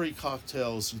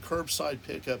cocktails and curbside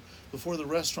pickup before the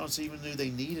restaurants even knew they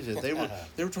needed it. They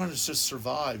were trying to just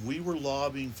survive. We were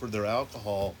lobbying for their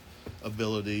alcohol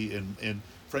ability and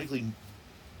frankly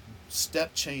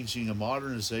step changing a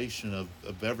modernization of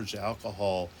beverage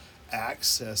alcohol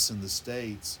access in the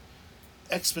States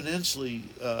exponentially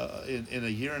in a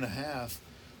year and a half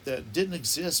that didn't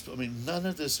exist. I mean, none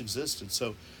of this existed.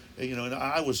 So, you know, and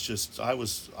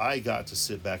I got to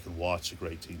sit back and watch a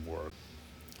great team work.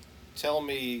 Tell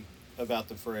me about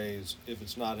the phrase, if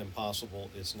it's not impossible,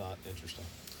 it's not interesting.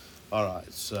 All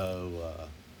right, so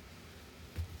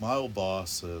my old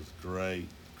boss, a great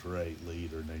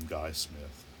leader named Guy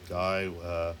Smith. Guy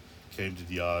came to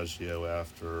Diageo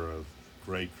after a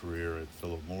great career at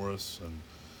Philip Morris and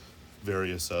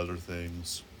various other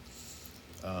things.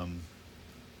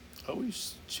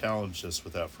 Always challenged us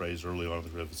with that phrase early on in the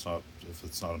career, if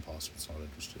it's not impossible, it's not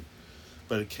interesting.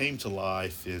 But it came to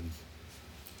life in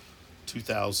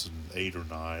 2008 or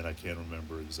 9. I can't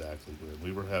remember exactly when.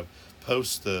 We were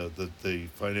post the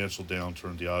financial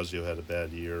downturn. Diageo had a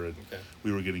bad year, and Okay.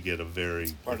 we were going to get a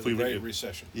very Part of the Great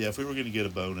Recession. Yeah, if we were going to get a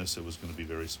bonus, it was going to be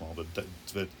very small.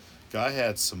 But Guy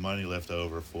had some money left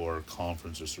over for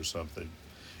conferences or something,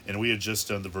 and we had just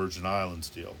done the Virgin Islands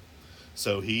deal,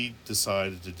 so he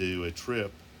decided to do a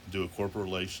corporate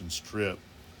relations trip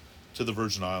to the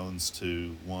Virgin Islands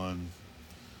to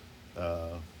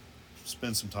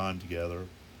spend some time together.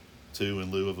 2,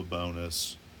 in lieu of a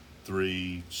bonus.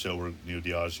 3, show where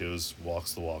Diageo's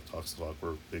walks the walk, talks the talk.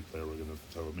 We're a big player. We're going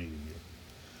to have a meeting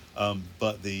here.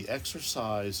 But the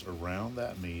exercise around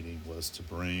that meeting was to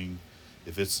bring,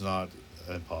 if it's not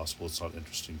impossible, it's not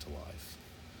interesting to life.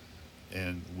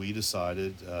 And he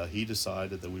decided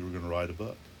that we were going to write a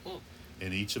book.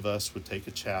 And each of us would take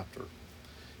a chapter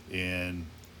and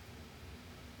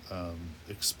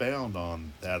expound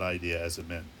on that idea as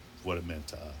what it meant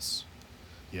to us.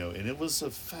 And it was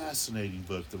a fascinating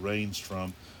book that ranged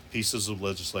from pieces of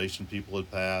legislation people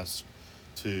had passed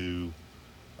to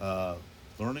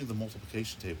learning the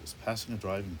multiplication tables, passing a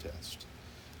driving test.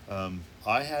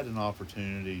 I had an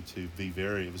opportunity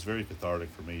it was very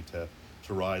cathartic for me to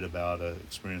write about an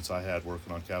experience I had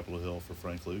working on Capitol Hill for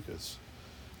Frank Lucas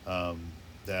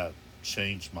that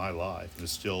changed my life. And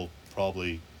it's still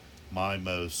probably my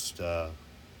most,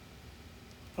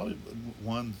 probably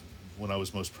one, when I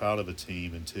was most proud of a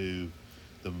team, and 2,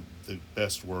 the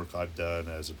best work I've done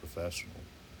as a professional.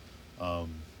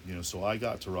 So I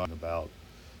got to write about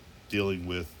dealing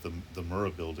with the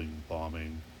Murrah building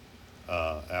bombing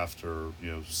after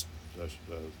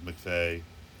McVeigh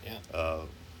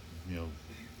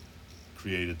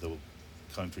created the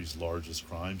country's largest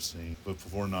crime scene. But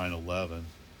before 9/11,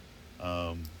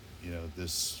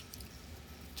 this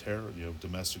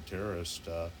domestic terrorist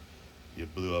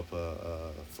blew up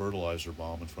a fertilizer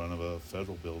bomb in front of a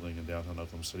federal building in downtown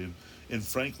Oklahoma City. And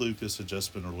Frank Lucas had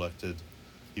just been elected.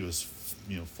 He was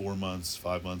 5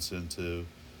 months into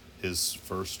his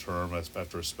first term.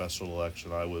 After a special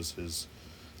election. I was his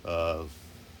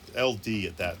LD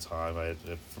at that time. I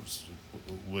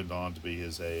went on to be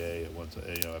his AA. I went to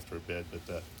after a bit.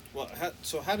 But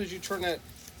how did you turn that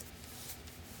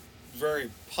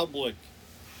very public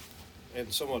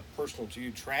and somewhat personal to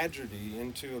you tragedy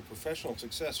into a professional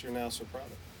success you're now so proud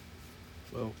of?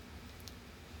 Well,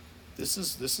 this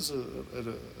is a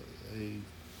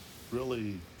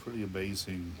really pretty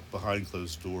amazing behind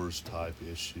closed doors type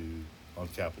issue on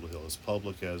Capitol Hill. As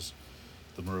public as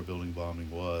the Murrah building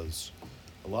bombing was,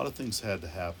 a lot of things had to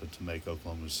happen to make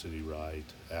Oklahoma City right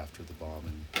after the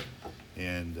bombing.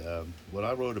 And what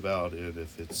I wrote about it,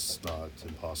 if it's not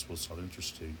impossible, it's not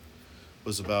interesting,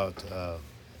 was about a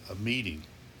meeting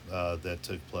that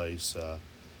took place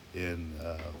in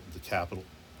the Capitol.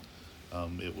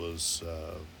 It was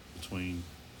between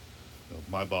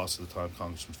my boss at the time,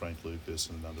 Congressman Frank Lucas,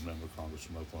 and another member of Congress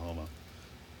from Oklahoma,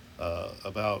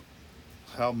 about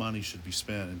how money should be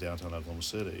spent in downtown Oklahoma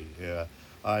City. The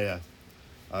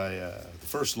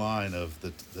first line of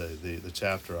the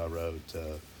chapter I wrote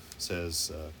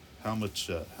says, "How much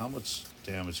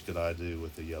damage could I do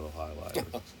with a yellow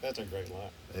highlighter?" That's a great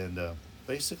line. And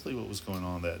basically, what was going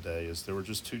on that day is there were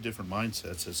just 2 different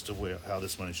mindsets as to how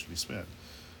this money should be spent.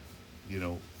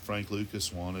 Frank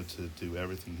Lucas wanted to do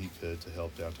everything he could to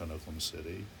help downtown Oklahoma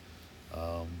City,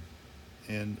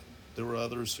 and there were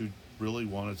others who really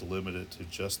wanted to limit it to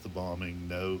just the bombing,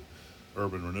 no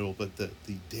urban renewal. But the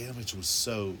damage was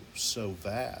so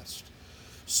vast.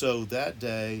 So that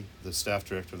day, the staff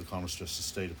director of the Commerce, Justice,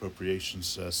 State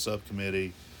Appropriations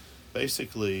Subcommittee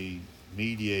basically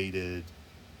mediated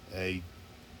a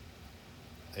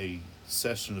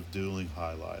session of dueling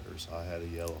highlighters. I had a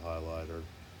yellow highlighter.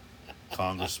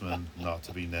 Congressman, not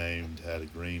to be named, had a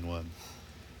green one.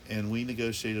 And we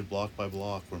negotiated block by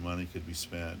block where money could be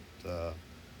spent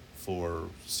for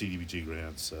CDBG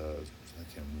grants. I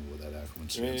can't remember what that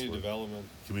acronym stands for.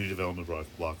 Community Development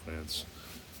Block Grants.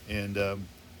 And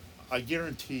I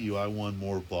guarantee you I won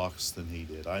more blocks than he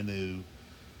did. I knew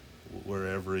where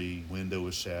every window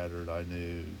was shattered. I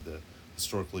knew the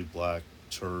historically black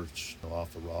church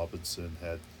off of Robinson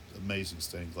had amazing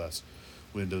stained glass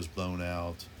windows blown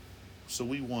out. So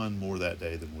we won more that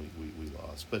day than we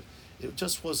lost. But it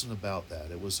just wasn't about that.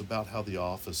 It was about how the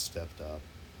office stepped up.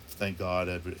 Thank God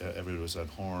everybody was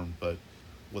unharmed. But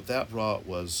what that brought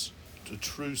was a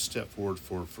true step forward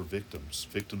for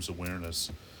victims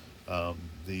awareness.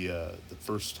 The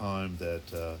first time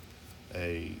that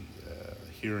a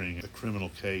hearing a criminal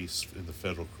case in the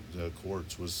federal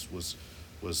courts was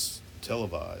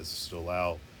televised to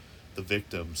allow the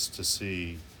victims to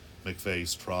see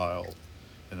McVeigh's trial.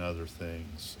 and other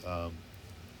things.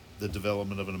 The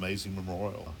development of an amazing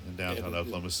memorial in downtown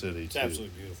Oklahoma City. It's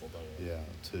absolutely beautiful, by the way. Yeah,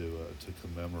 to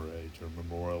commemorate or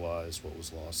memorialize what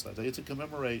was lost that day. To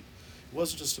commemorate, it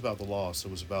wasn't just about the loss, it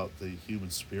was about the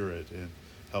human spirit and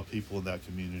how people in that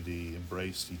community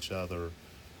embraced each other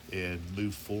and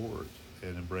moved forward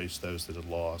and embraced those that had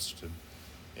lost.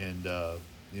 And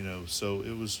so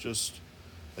it was just,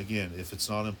 again, if it's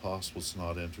not impossible, it's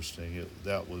not interesting.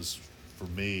 That was, for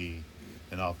me,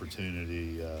 an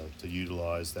opportunity to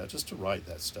utilize that, just to write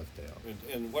that stuff down.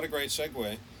 And what a great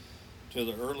segue to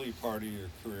the early part of your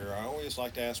career. I always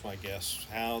like to ask my guests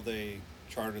how they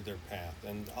charted their path,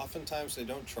 and oftentimes they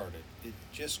don't chart it. It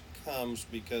just comes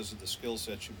because of the skill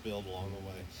sets you build along the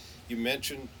way. You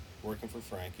mentioned working for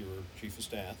Frank. You were chief of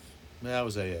staff. Yeah, I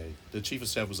was AA. The chief of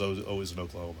staff was always in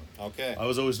Oklahoma. Okay. I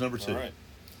was always number 2. All right.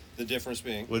 The difference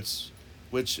being? Which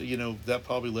that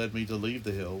probably led me to leave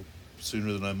the Hill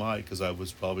sooner than I might, because I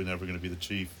was probably never going to be the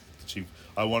chief.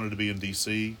 I wanted to be in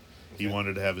D.C. Okay. He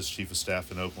wanted to have his chief of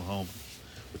staff in Oklahoma.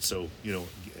 But so,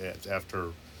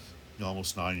 after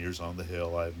almost 9 years on the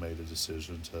Hill, I made a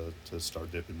decision to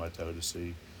start dipping my toe to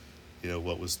see,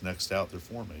 what was next out there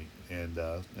for me. And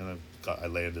I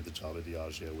landed the job at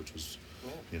Diageo, which was,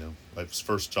 my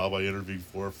first job I interviewed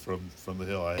for from the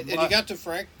Hill. And you got to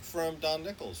Frank from Don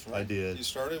Nichols, right? I did. You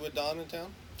started with Don in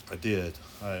town? I did.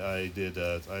 I did.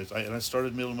 And I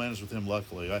started middle management with him.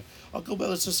 Luckily, I'll go back.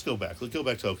 Let's just go back. Let's go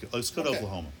back to Oklahoma. Let's go to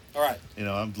Oklahoma. All right.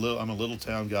 I'm a little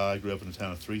town guy. I grew up in a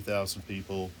town of 3,000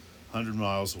 people, 100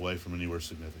 miles away from anywhere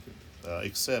significant.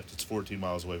 Except it's 14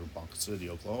 miles away from Ponca City,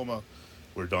 Oklahoma,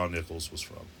 where Don Nichols was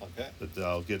from. Okay. But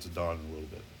I'll get to Don in a little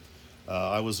bit.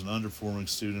 I was an underperforming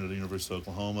student at the University of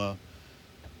Oklahoma.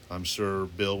 I'm sure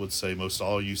Bill would say most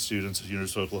all you students at the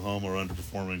University of Oklahoma are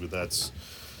underperforming, but that's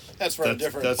for a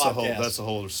different podcast. That's a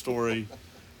whole other story.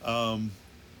 And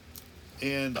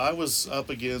I was up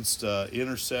against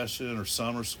intersession or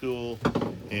summer school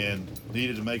and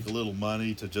needed to make a little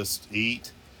money to just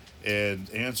eat, and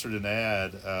answered an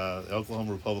ad. The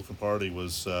Oklahoma Republican Party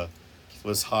was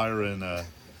hiring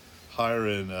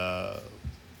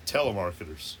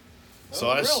telemarketers. So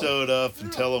I showed up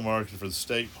and telemarketed for the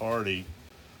state party,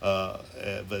 but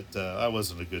I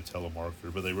wasn't a good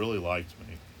telemarketer, but they really liked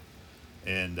me.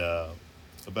 And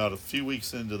about a few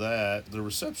weeks into that, the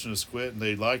receptionist quit, and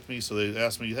they liked me, so they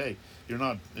asked me, hey, you're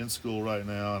not in school right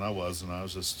now, and I wasn't. I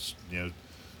was just,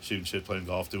 shooting shit, playing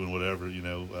golf, doing whatever,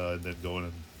 and then going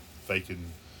and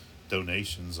faking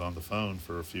donations on the phone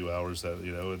for a few hours,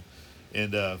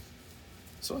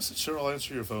 so I said, sure, I'll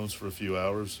answer your phones for a few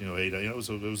hours, 8, it was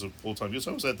a full-time gig.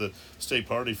 So I was at the state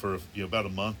party for, about a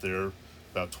month there,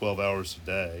 about 12 hours a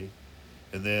day.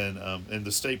 And then, and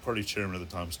the state party chairman at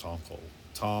the time was Tom Cole.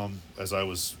 Tom, as I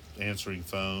was answering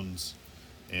phones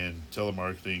and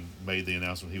telemarketing, made the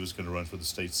announcement he was going to run for the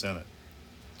state senate.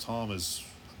 Tom is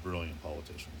a brilliant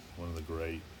politician, one of the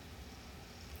great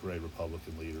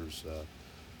Republican leaders,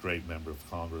 great member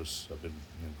of Congress. I've been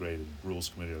great in Rules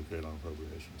Committee, great on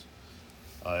appropriations.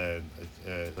 And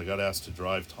I got asked to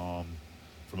drive Tom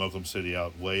from Oklahoma City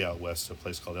way out west to a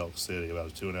place called Elk City,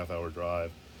 about a 2.5-hour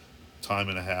drive, time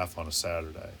and a half on a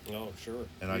Saturday. Oh, sure.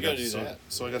 And I got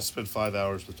to spend 5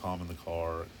 hours with Tom in the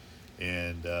car,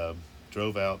 and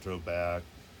drove out, drove back,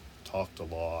 talked a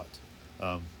lot.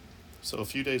 So a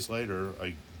few days later,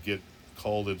 I get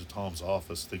called into Tom's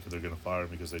office thinking they're going to fire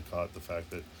me because they caught the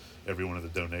fact that every one of the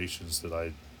donations that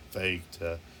I faked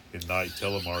in night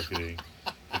telemarketing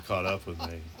had caught up with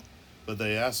me. But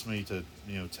they asked me to,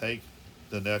 take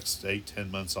the next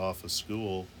 8-10 months off of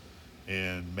school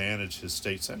and manage his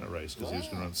state senate race because he was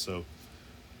going to run. So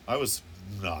I was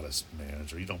not a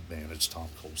manager. You don't manage Tom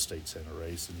Cole's state senate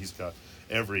race, and he's got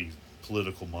every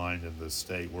political mind in the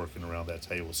state working around that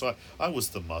table. So I was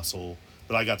the muscle,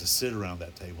 but I got to sit around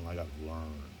that table and I got to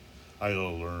learn. I got to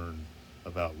learn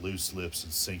about loose lips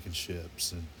and sinking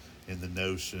ships and the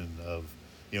notion of,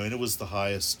 and it was the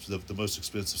highest, the most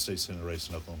expensive state senate race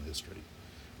in Oklahoma history.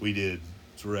 We did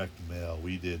direct mail,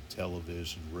 we did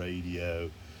television, radio,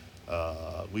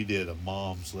 we did a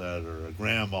mom's letter, a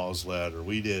grandma's letter.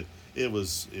 It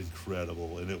was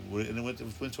incredible, and it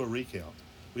went to a recount.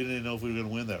 We didn't even know if we were going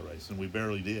to win that race, and we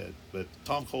barely did. But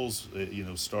Tom Coles,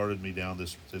 started me down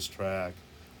this track.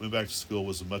 Went back to school,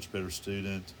 was a much better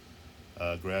student.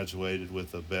 Graduated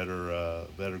with a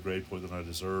better grade point than I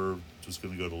deserved. Was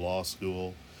going to go to law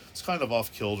school. It's kind of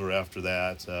off kilter after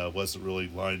that. Wasn't really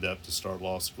lined up to start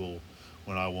law school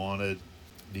when I wanted.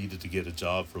 Needed to get a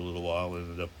job for a little while.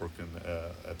 Ended up working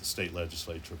at the state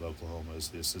legislature of Oklahoma as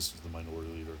the assistant to the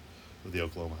minority leader of the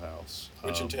Oklahoma House.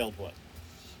 Which entailed what?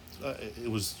 It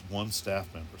was one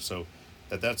staff member. So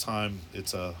At that time,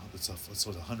 it's a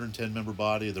 110 member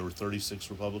body. There were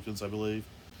 36 Republicans, I believe.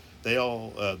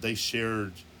 They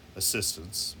shared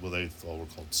assistants. Well, they all were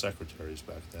called secretaries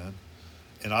back then,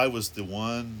 and I was the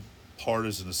one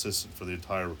partisan assistant for the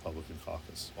entire Republican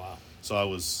caucus. Wow. So I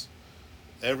was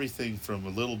everything from a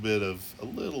little bit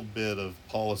of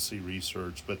policy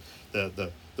research, but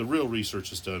the real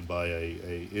research is done by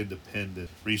a independent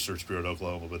research bureau in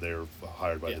Oklahoma, but they're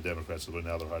hired by the Democrats, but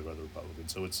now they're hired by the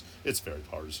Republicans. So it's very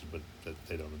partisan, but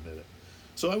they don't admit it.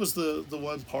 So I was the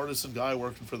one partisan guy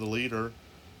working for the leader,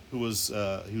 who's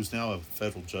now a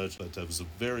federal judge, but was a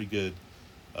very good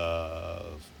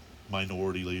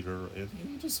minority leader, and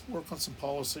you just work on some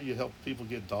policy. You help people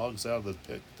get dogs out of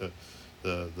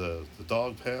the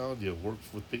dog pound. You work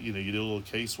with, you did a little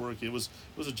casework. It was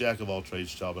a jack of all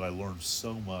trades job, and I learned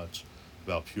so much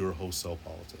about pure wholesale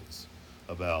politics,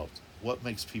 about what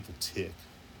makes people tick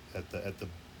at the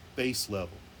base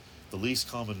level, the least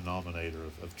common denominator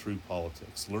of true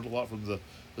politics. Learned a lot from the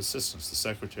assistants, the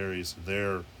secretaries, and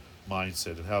their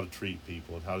mindset, and how to treat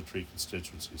people and how to treat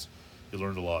constituencies. You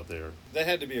learned a lot there. That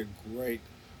had to be a great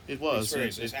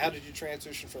experience. How did you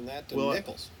transition from that to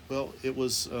Nichols? It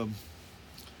was.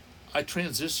 I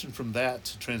transitioned from that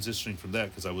to transitioning from that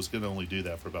because I was going to only do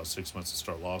that for about 6 months to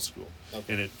start law school.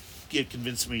 Okay. And it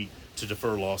convinced me to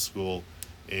defer law school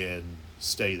and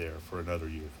stay there for another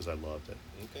year because I loved it.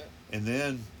 Okay. And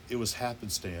then it was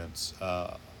happenstance.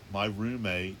 My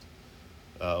roommate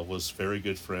was very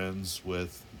good friends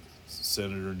with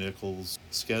Senator Nichols'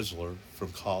 scheduler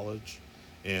from college,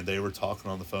 and they were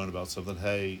talking on the phone about something.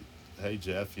 Hey,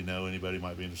 Jeff, anybody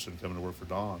might be interested in coming to work for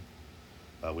Don?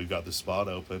 We've got this spot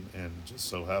open, and just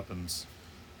so happens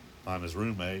I'm his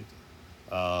roommate.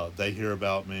 They hear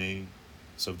about me,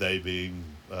 so they being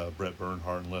Brett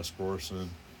Bernhardt and Les Borson.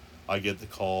 I get the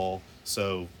call.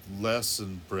 So Les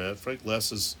and Brett, Frank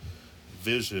Les's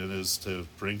vision is to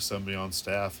bring somebody on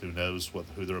staff who knows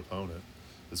who their opponent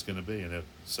is going to be. And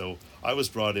so I was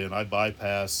brought in. I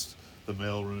bypassed the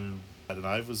mailroom, and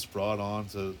I was brought on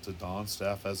to Don's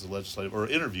staff as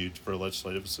interviewed for a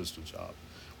legislative assistant job,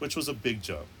 which was a big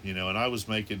jump, and I was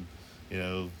making,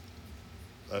 a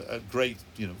great,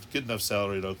 good enough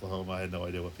salary in Oklahoma. I had no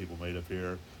idea what people made up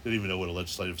here. Didn't even know what a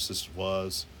legislative assistant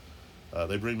was.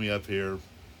 They bring me up here,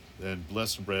 and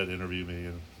Les and Brett interview me,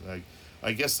 and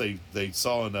I guess they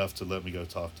saw enough to let me go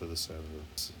talk to the senator.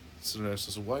 Senator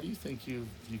said, "Why do you think you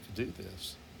could do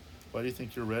this? Why do you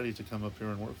think you're ready to come up here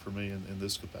and work for me in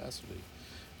this capacity?"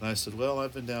 And I said, "Well,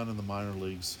 I've been down in the minor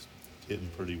leagues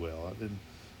hitting pretty well. I've been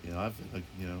a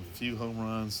few home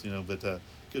runs, but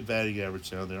good batting average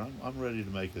down there. I'm ready to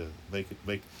make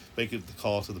it the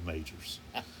call to the majors."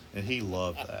 And he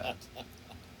loved that.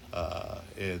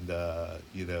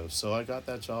 So I got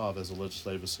that job as a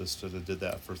legislative assistant and did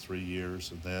that for 3 years.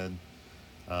 And then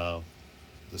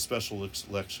the special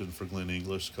election for Glenn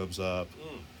English comes up.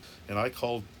 And I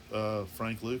called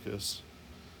Frank Lucas,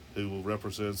 who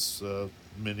represents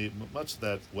much of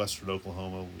that western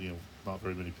Oklahoma, not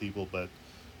very many people, but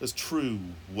as true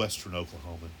western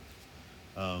Oklahoman.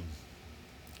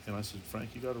 And I said,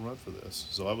 "Frank, you got to run for this."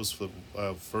 So I was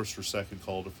the first or second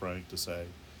call to Frank to say,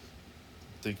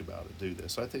 "Think about it, do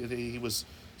this." I think he was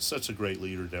such a great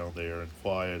leader down there, and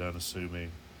quiet,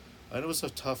 unassuming. And it was a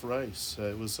tough race.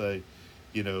 It was he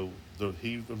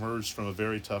emerged from a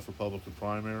very tough Republican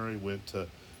primary, went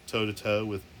toe-to-toe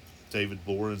with David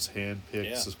Boren's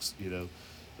hand-picked,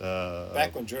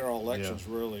 back when general elections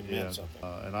really meant something.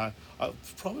 And I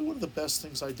probably one of the best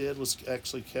things I did was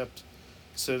actually kept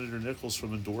Senator Nichols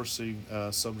from endorsing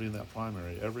somebody in that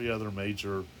primary. Every other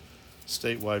major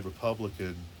statewide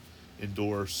Republican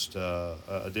endorsed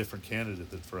a different candidate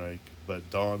than Frank, but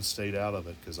Don stayed out of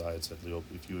it because I had said, "Leo,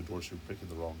 if you endorse, you're picking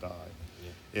the wrong guy."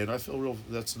 Yeah. And I feel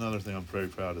that's another thing I'm very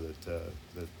proud of,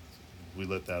 that we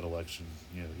let that election,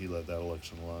 he let that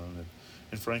election alone,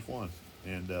 and Frank won.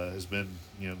 And has been,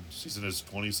 he's in his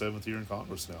 27th year in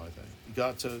Congress now, I think. He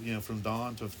got to, from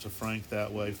Don to Frank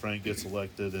that way. Frank gets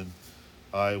elected, and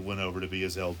I went over to be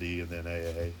his LD and then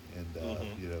AA, and,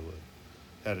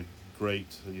 had a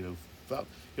great,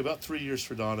 about 3 years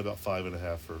for Don, about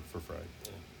 5.5 for Frank.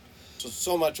 Yeah.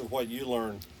 So much of what you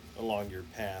learned along your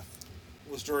path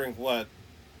was during what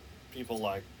people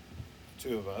like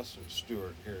two of us, and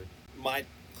Stuart here, might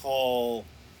call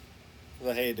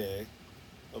the heyday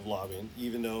of lobbying,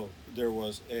 even though there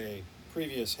was a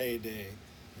previous heyday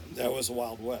that was the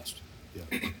Wild West.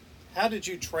 Yeah. How did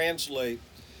you translate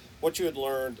what you had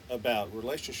learned about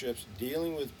relationships,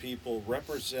 dealing with people,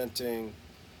 representing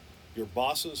your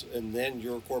bosses and then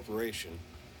your corporation?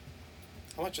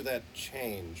 How much of that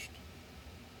changed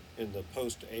in the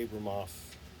post-Abramoff,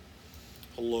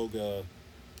 Paloga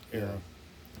era. Yeah.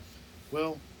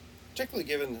 Well, Particularly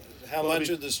given how much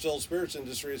of the distilled spirits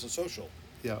industry is a social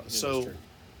so industry.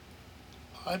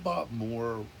 I bought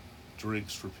more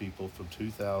drinks for people from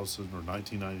 2000 or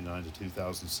 1999 to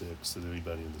 2006 than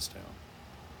anybody in this town.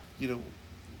 You know,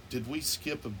 did we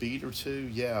skip a beat or two?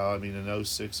 Yeah, I mean, in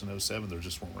 06 and 07, there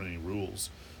just weren't any rules,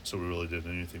 so we really didn't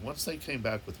do anything. Once they came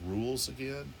back with rules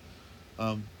again,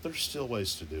 there's still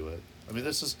ways to do it. I mean,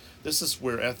 this is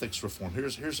where ethics reform.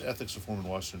 Here's ethics reform in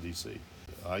Washington, D.C.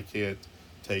 I can't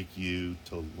take you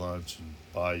to lunch and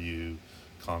buy you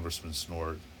Congressman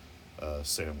Snort a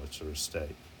sandwich or a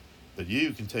steak. But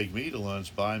you can take me to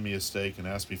lunch, buy me a steak, and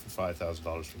ask me for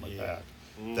 $5,000 for my pack.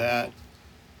 Mm-hmm. That,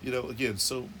 again,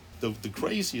 so the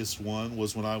craziest one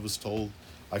was when I was told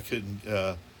I couldn't,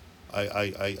 I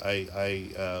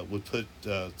would put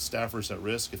staffers at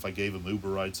risk if I gave them Uber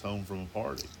rides home from a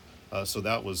party. So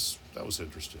that was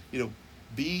interesting.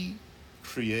 Be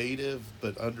creative,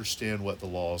 but understand what the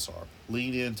laws are.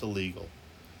 Lean into legal.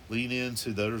 Lean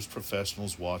into those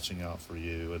professionals watching out for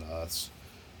you and us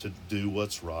to do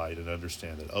what's right and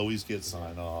understand it. Always get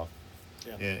sign off,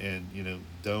 and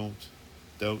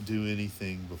don't do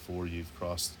anything before you've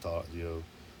crossed the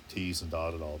T's and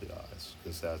dotted all the I's,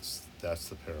 because that's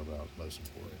the paramount, most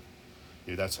important.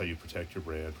 That's how you protect your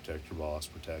brand, protect your boss,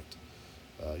 protect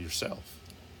yourself.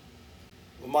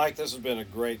 Well, Mike, this has been a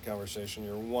great conversation.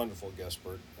 You're a wonderful guest,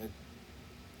 Bert. And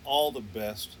all the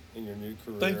best in your new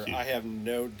career. Thank you. I have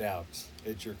no doubt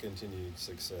it's your continued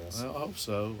success. I hope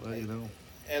so.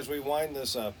 As we wind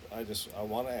this up, I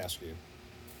want to ask you,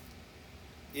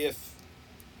 if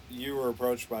you were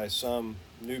approached by some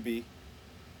newbie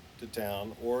to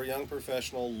town or a young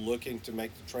professional looking to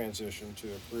make the transition to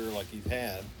a career like you've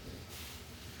had,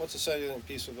 what's a salient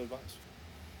piece of advice?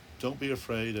 Don't be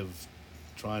afraid of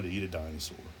trying to eat a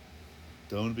dinosaur.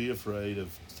 Don't be afraid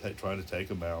of trying to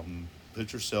take a mountain.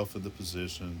 Put yourself in the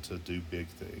position to do big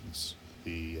things.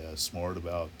 Be smart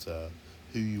about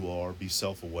who you are. Be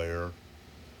self-aware.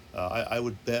 I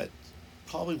would bet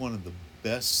probably one of the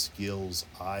best skills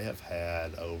I have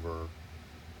had over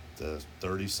the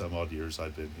 30-some-odd years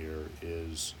I've been here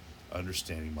is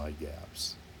understanding my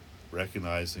gaps,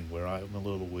 recognizing where I'm a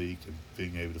little weak and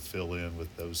being able to fill in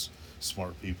with those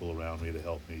smart people around me to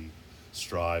help me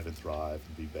strive and thrive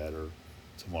and be better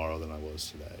tomorrow than I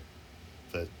was today.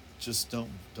 But just don't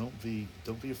be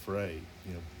afraid.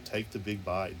 Take the big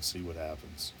bite and see what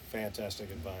happens.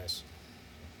 Fantastic advice.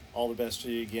 All the best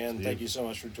to you again. Thank you so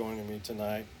much for joining me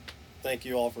tonight. Thank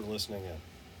you all for listening in.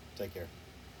 Take care.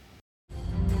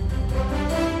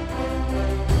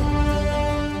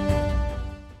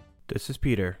 This is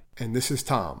Peter. And this is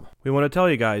Tom. We want to tell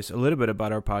you guys a little bit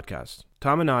about our podcast.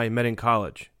 Tom and I met in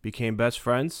college, became best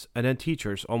friends, and then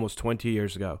teachers almost 20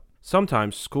 years ago.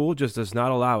 Sometimes school just does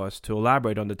not allow us to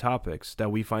elaborate on the topics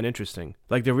that we find interesting,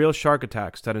 like the real shark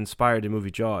attacks that inspired the movie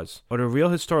Jaws, or the real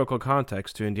historical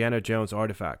context to Indiana Jones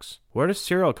artifacts. Where does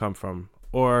cereal come from?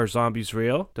 Or are zombies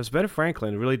real? Does Ben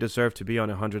Franklin really deserve to be on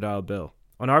a $100 bill?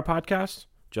 On our podcast,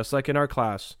 just like in our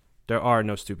class, there are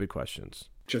no stupid questions.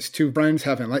 Just two friends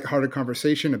having a lighthearted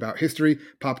conversation about history,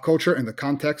 pop culture, and the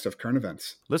context of current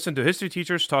events. Listen to History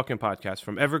Teachers Talking Podcast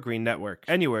from Evergreen Network,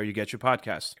 anywhere you get your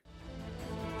podcasts.